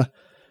going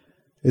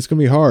to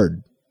be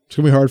hard. It's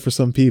going to be hard for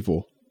some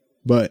people,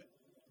 but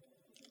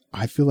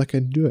I feel like I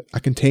can do it. I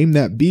can tame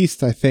that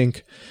beast, I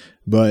think,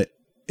 but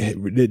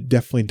it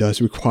definitely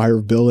does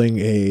require building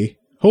a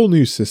whole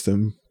new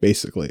system,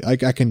 basically.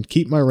 Like, I can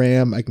keep my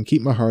RAM, I can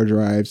keep my hard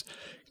drives,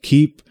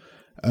 keep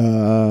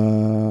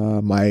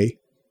my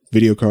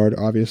video card,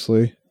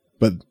 obviously,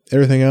 but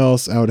everything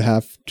else I would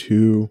have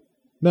to...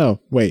 No,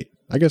 wait.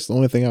 I guess the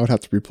only thing I would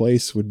have to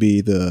replace would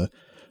be the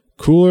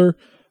cooler,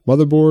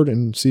 motherboard,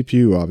 and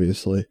CPU,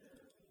 obviously.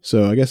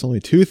 So I guess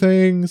only 2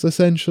 things,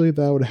 essentially,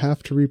 that I would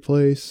have to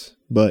replace,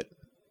 but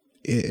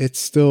it's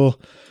still...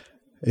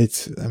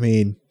 it's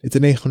an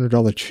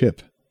 $800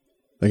 chip.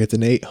 Like, it's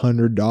an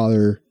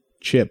 $800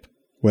 chip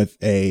with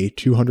a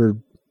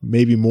 $200,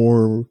 maybe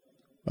more,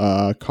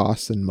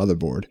 cost than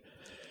motherboard.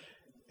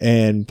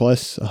 And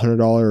plus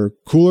 $100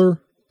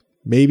 cooler,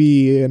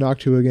 maybe an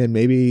Noctua again,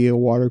 maybe a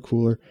water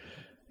cooler.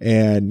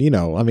 And, you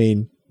know, I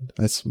mean,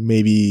 that's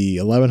maybe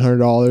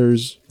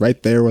 $1,100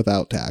 right there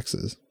without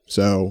taxes.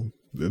 So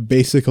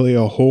basically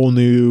a whole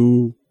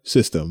new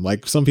system.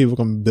 Like, some people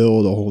can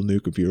build a whole new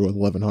computer with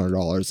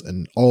 $1,100,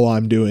 and all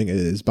I'm doing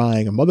is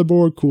buying a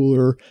motherboard,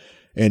 cooler,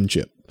 and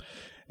chip.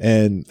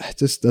 And that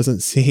just doesn't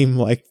seem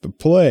like the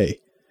play.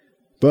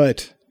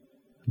 But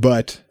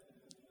the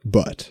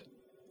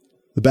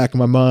back of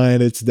my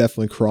mind, it's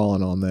definitely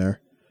crawling on there.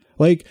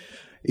 Like,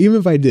 even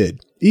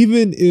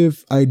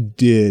if I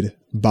did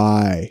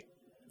buy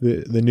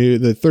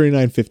the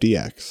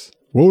 3950X,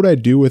 what would I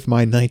do with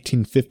my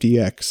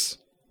 1950X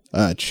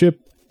chip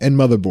and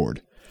motherboard?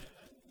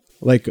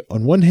 Like,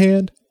 on one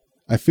hand,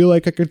 I feel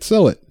like I could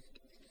sell it,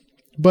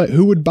 but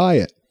who would buy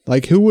it?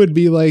 Like, who would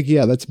be like,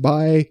 yeah, let's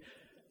buy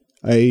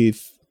I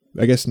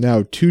guess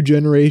now 2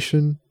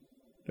 generation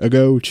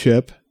ago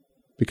chip,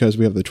 because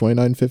we have the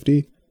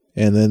 2950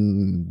 and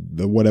then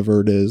the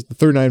whatever it is, the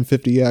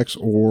 3950X,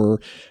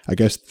 or I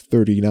guess the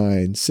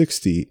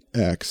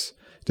 3960X,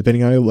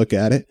 depending on how you look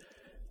at it.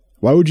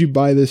 Why would you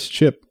buy this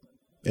chip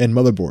and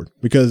motherboard?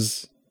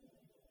 Because,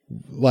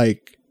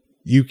 like,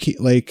 you can't,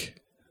 like,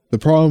 the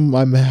problem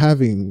I'm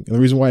having, the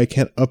reason why I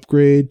can't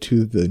upgrade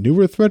to the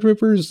newer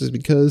Threadrippers is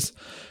because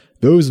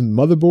those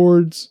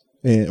motherboards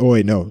And oh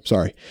wait, no,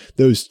 sorry.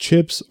 Those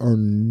chips are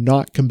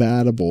not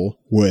compatible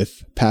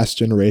with past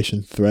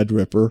generation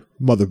Threadripper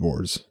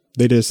motherboards.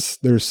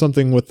 There's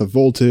something with the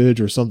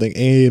voltage or something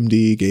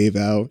AMD gave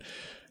out,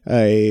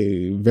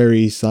 a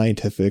very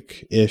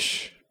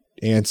scientific-ish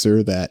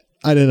answer that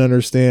I didn't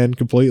understand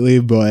completely,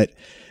 but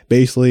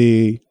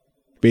basically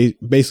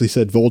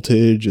said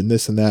voltage and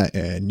this and that,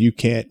 and you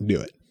can't do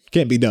it.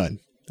 Can't be done.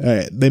 All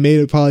right, they made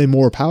it probably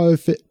more power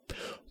fit.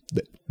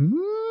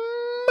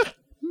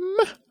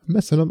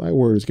 Messing up my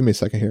words. Give me a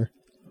second here.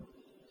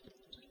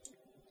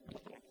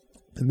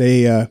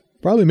 They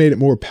probably made it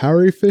more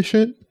power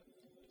efficient,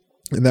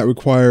 and that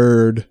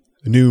required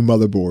new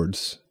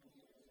motherboards.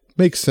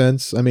 Makes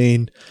sense. I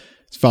mean,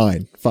 it's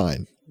fine.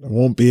 I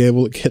won't be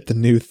able to get the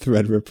new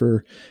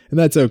Threadripper, and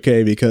that's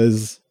okay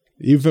because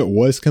even if it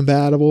was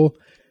compatible,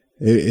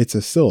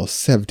 it's still a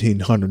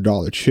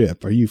 $1,700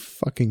 chip. Are you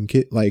fucking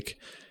kidding? Like,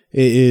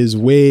 it is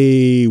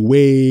way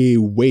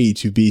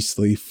too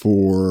beastly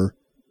for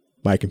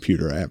my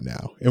computer I have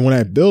now. And when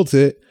I built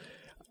it,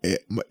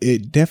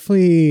 it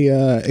definitely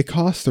it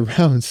cost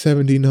around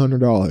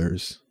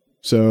 $1,700.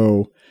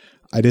 So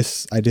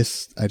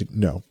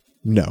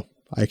no,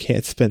 I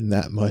can't spend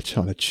that much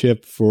on a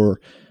chip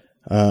for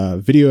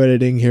video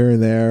editing here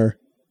and there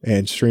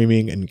and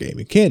streaming and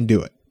gaming. Can't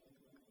do it.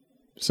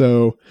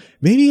 So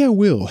maybe I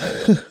will.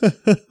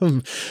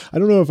 I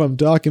don't know if I'm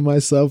talking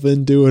myself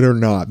into it or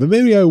not, but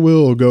maybe I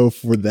will go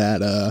for that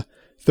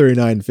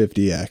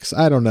 3950X.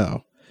 I don't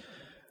know.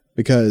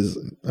 Because,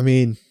 I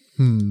mean,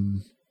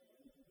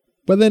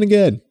 But then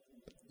again,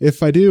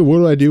 if I do, what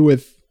do I do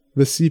with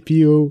the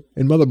CPU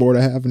and motherboard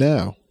I have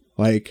now?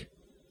 Like,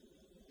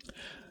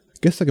 I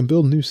guess I can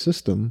build a new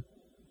system.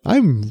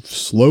 I'm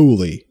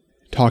slowly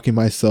talking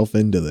myself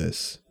into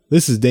this.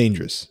 This is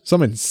dangerous.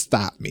 Someone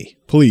stop me,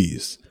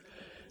 please.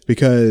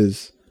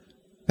 Because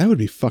that would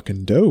be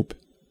fucking dope,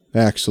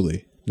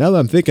 actually. Now that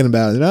I'm thinking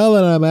about it, now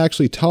that I'm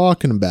actually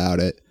talking about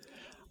it,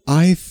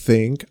 I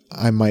think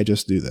I might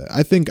just do that.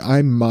 I think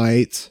I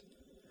might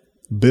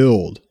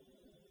build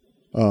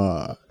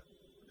a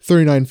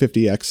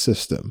 3950X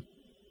system.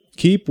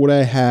 Keep what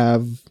I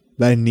have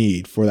that I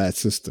need for that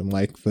system,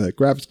 like the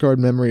graphics card,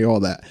 memory, all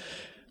that,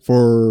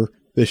 for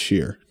this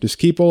year. Just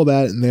keep all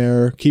that in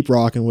there, keep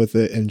rocking with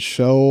it, and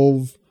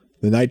shelve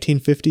the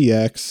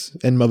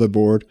 1950X and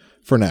motherboard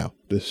for now.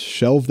 Just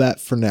shelve that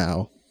for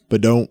now,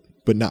 but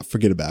not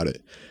forget about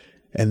it.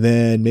 And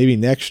then maybe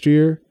next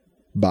year,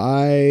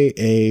 buy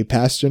a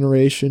past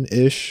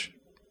generation-ish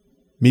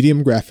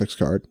medium graphics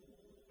card.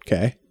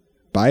 Okay.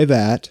 Buy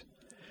that.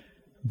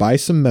 Buy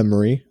some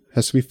memory.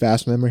 Has to be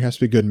fast memory, has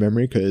to be good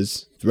memory,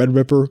 because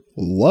Threadripper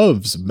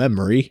loves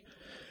memory.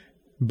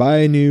 Buy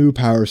a new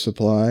power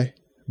supply.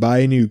 Buy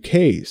a new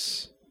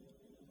case.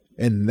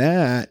 And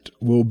that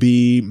will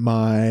be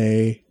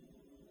my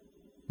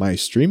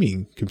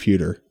streaming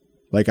computer.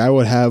 Like, I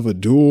would have a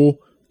dual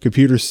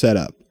computer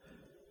setup.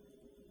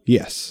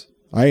 Yes,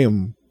 I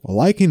am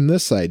liking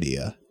this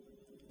idea.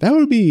 That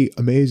would be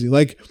amazing.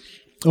 Like,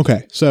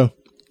 okay, so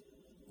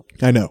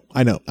I know.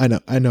 I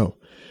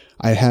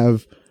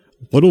have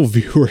little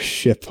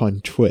viewership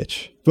on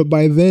Twitch, but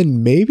by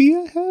then maybe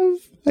I have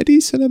a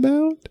decent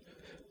amount.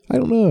 I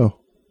don't know.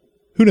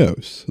 Who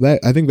knows?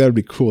 I think that would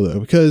be cool though,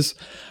 because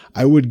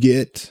I would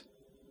get,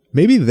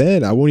 maybe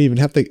then I won't even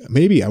get the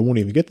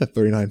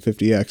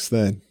 3950X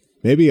then.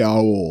 Maybe I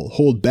will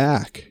hold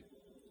back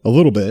a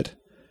little bit,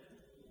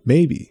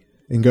 maybe,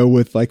 and go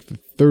with like the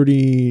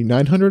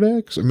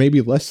 3900X, or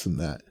maybe less than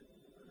that.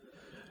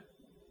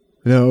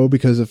 No,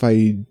 because if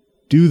I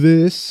do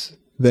this,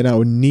 then I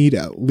would need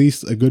at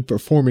least a good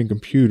performing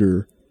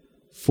computer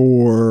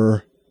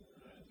for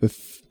the,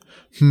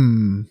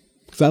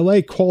 because I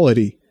like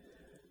quality.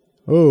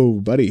 Oh,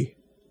 buddy.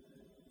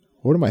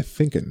 What am I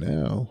thinking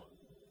now?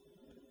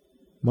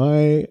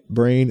 My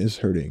brain is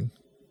hurting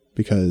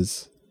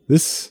because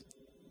this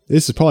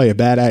is probably a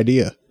bad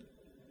idea,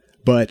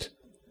 but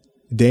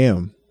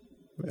damn,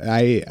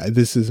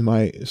 this is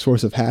my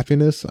source of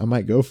happiness. I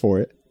might go for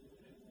it.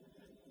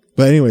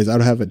 But anyways, I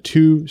would have a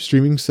 2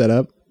 streaming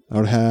setup. I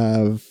would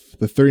have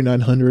the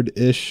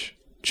 3900-ish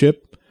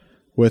chip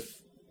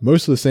with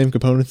most of the same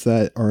components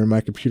that are in my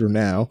computer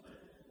now.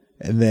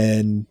 And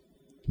then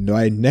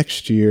by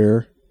next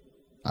year,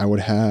 I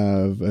would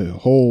have a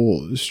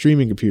whole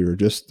streaming computer,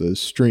 just the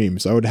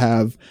streams. I would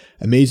have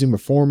amazing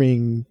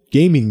performing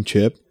gaming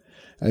chip,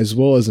 as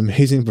well as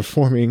amazing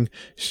performing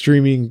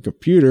streaming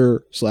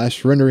computer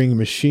 / rendering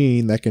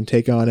machine that can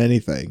take on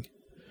anything.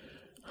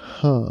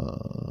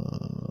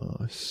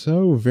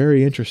 So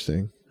very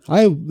interesting.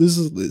 This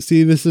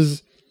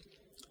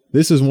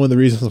is one of the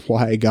reasons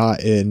why I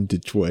got into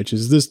Twitch.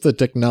 Is this the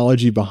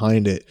technology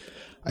behind it?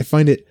 I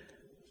find it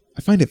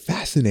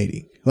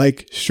fascinating.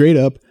 Like, straight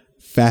up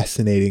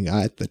fascinating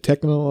at the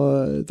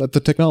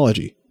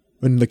technology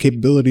and the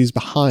capabilities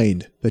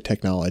behind the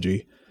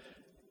technology.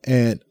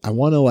 And I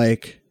want to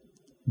like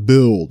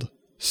build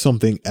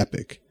something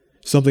epic,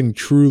 something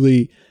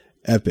truly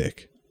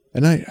epic.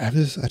 And I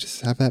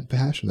just have that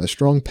passion, that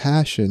strong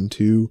passion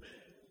to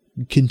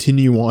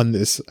continue on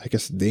this, I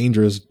guess,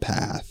 dangerous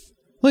path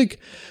Like,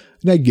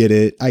 and I get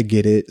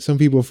it. Some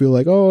people feel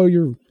like, oh,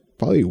 you're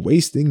probably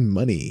wasting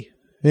money.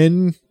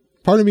 And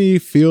part of me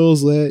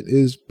feels that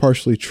is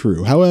partially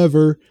true.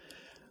 However,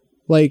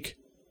 like,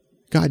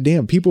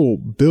 goddamn, people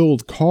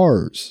build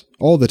cars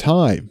all the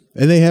time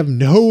and they have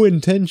no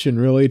intention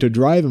really to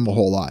drive them a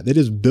whole lot. They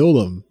just build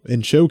them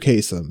and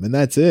showcase them and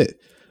that's it.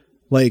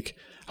 Like,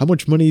 how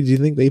much money do you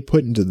think they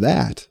put into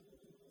that?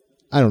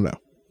 I don't know.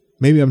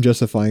 Maybe I'm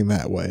justifying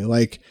that way.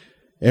 Like,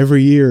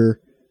 every year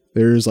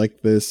there's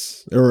like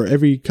this, or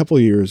every couple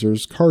of years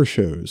there's car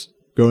shows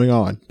going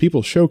on.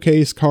 People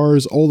showcase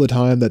cars all the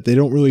time that they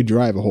don't really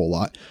drive a whole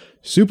lot.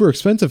 Super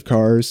expensive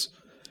cars,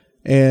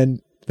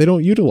 and they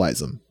don't utilize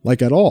them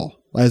like at all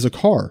as a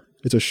car.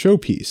 It's a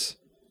showpiece.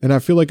 And I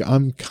feel like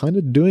I'm kind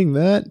of doing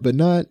that, but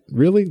not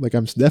really. Like,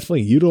 I'm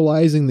definitely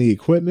utilizing the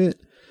equipment.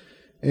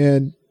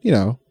 And, you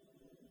know,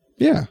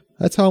 yeah,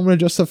 that's how I'm going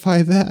to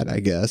justify that, I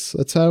guess.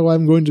 That's how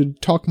I'm going to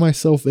talk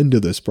myself into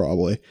this,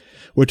 probably,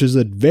 which is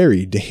a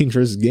very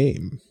dangerous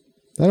game.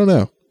 I don't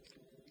know.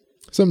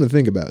 Something to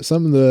think about,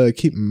 something to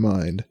keep in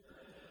mind.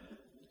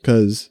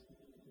 Because,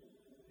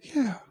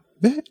 yeah,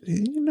 that,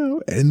 you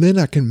know, and then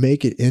I can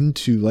make it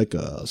into like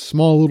a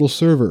small little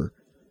server.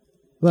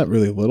 Not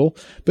really little,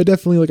 but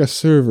definitely like a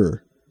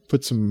server.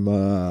 Put some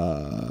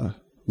low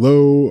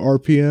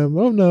RPM.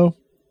 Oh no,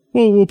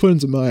 we'll put in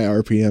some high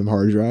RPM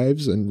hard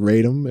drives and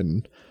rate them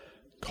and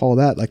call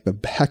that like the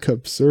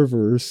backup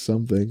server or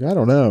something. I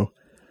don't know.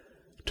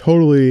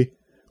 Totally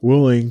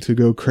willing to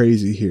go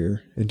crazy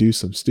here and do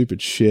some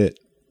stupid shit.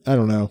 I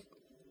don't know.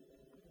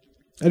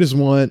 I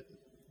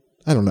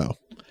don't know.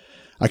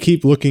 I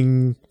keep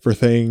looking for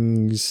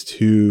things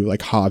to,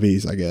 like,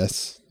 hobbies, I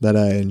guess, that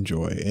I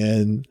enjoy.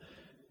 And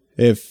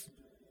if,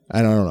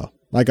 I don't know,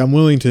 like, I'm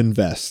willing to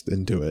invest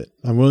into it.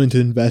 I'm willing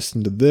to invest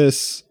into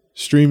this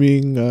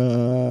streaming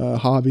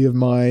hobby of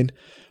mine.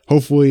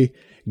 Hopefully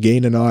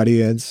gain an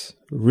audience,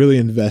 really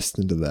invest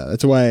into that.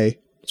 It's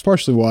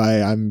partially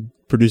why I'm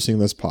producing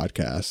this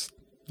podcast,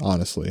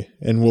 honestly.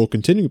 And we'll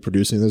continue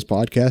producing this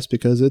podcast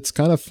because it's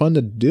kind of fun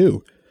to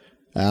do,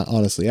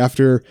 honestly.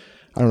 After,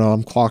 I don't know,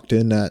 I'm clocked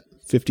in at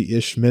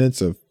 50-ish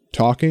minutes of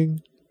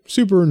talking,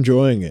 super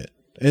enjoying it.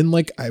 And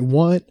like, I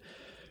want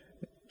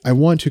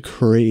to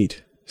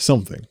create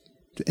something,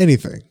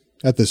 anything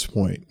at this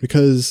point,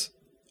 because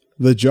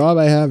the job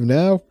I have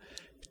now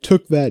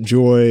took that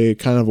joy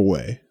kind of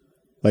away.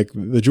 Like,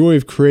 the joy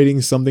of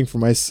creating something for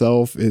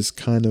myself is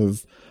kind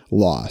of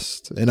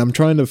lost, and I'm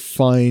trying to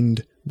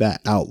find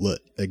that outlet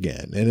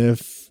again. And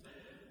if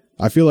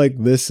I feel like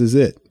this is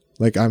it,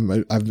 like,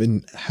 I've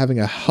been having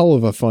a hell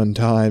of a fun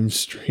time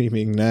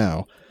streaming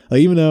now.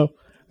 Like, even though,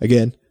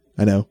 again,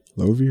 I know,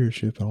 low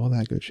viewership and all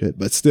that good shit,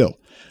 but still,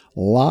 a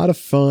lot of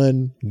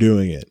fun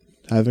doing it.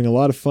 Having a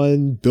lot of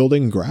fun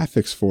building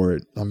graphics for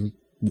it. I'm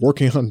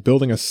working on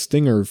building a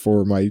stinger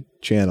for my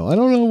channel. I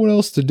don't know what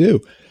else to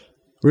do,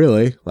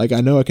 really. Like,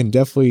 I know I can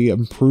definitely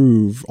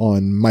improve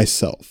on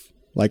myself.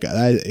 Like,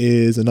 that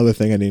is another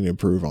thing I need to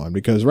improve on,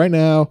 because right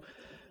now,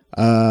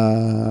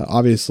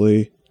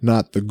 obviously,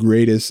 not the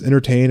greatest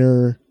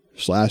entertainer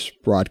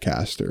 /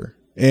 broadcaster.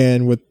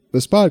 And with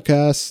this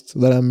podcast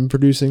that I'm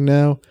producing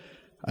now,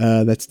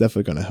 that's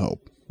definitely going to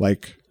help.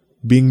 Like,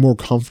 being more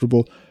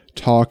comfortable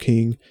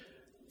talking,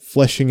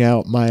 fleshing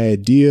out my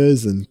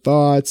ideas and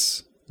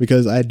thoughts,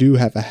 because I do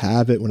have a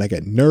habit when I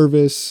get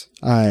nervous,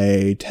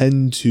 I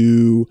tend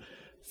to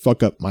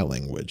fuck up my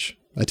language.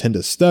 I tend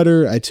to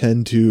stutter. I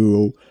tend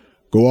to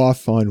go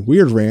off on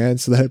weird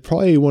rants that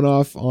probably went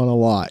off on a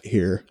lot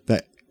here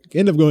that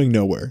end up going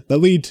nowhere, that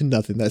lead to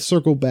nothing, that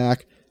circle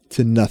back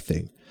to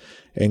nothing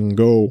and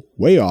go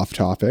way off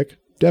topic.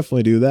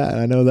 Definitely do that.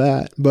 I know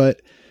that.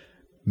 But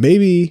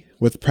maybe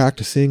with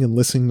practicing and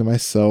listening to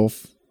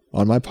myself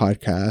on my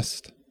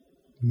podcast,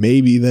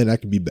 maybe then I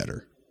could be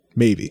better.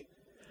 Maybe.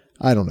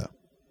 I don't know.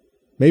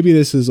 Maybe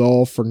this is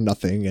all for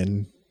nothing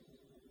and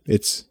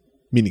it's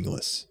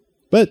meaningless.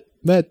 But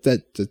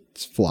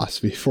that's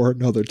philosophy for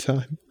another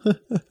time.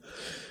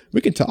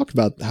 We can talk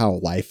about how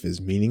life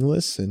is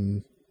meaningless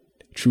and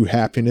true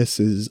happiness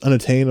is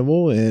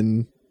unattainable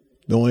and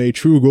the only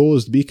true goal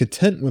is to be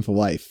content with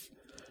life.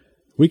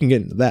 We can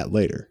get into that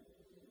later.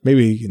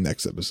 Maybe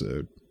next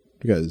episode,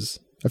 because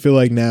I feel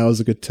like now is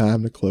a good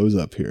time to close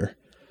up here.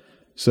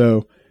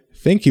 So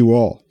thank you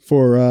all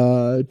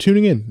for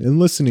tuning in and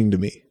listening to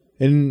me.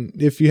 And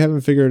if you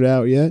haven't figured it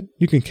out yet,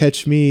 you can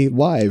catch me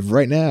live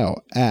right now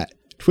at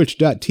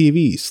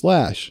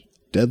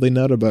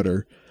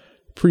twitch.tv/deadlynuttabutter.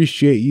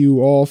 Appreciate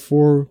you all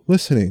for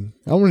listening.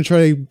 I want to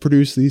try to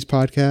produce these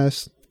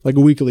podcasts like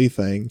a weekly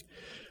thing.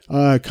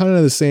 Kind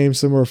of the same,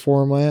 similar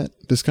format.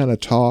 Just kind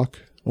of talk,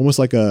 almost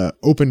like a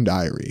open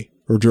diary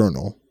or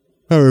journal,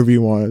 however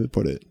you want to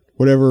put it.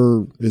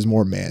 Whatever is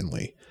more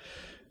manly.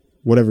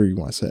 Whatever you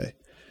want to say.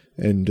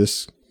 And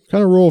just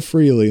kind of roll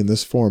freely in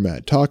this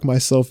format. Talk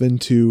myself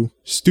into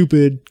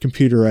stupid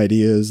computer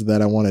ideas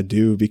that I want to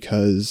do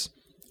because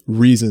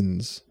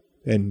reasons,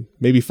 and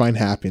maybe find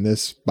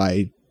happiness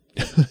by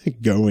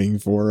going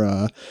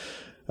for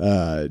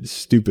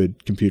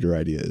stupid computer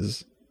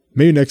ideas.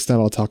 Maybe next time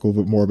I'll talk a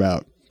little bit more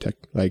about tech,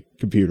 like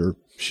computer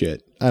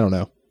shit. I don't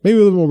know. Maybe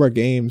a little more about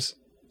games.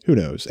 Who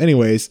knows?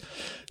 Anyways,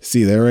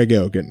 see, there I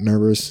go. Getting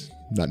nervous,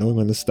 not knowing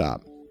when to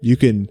stop. You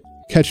can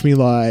catch me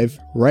live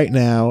right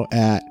now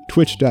at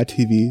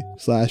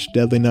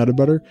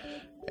twitch.tv/deadlynutterbutter,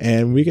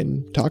 and we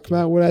can talk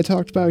about what I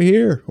talked about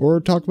here,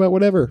 or talk about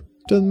whatever.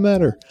 Doesn't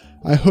matter.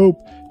 I hope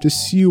to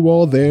see you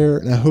all there,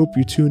 and I hope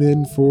you tune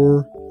in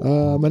for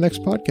my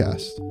next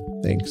podcast.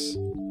 Thanks.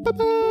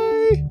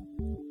 Bye-bye.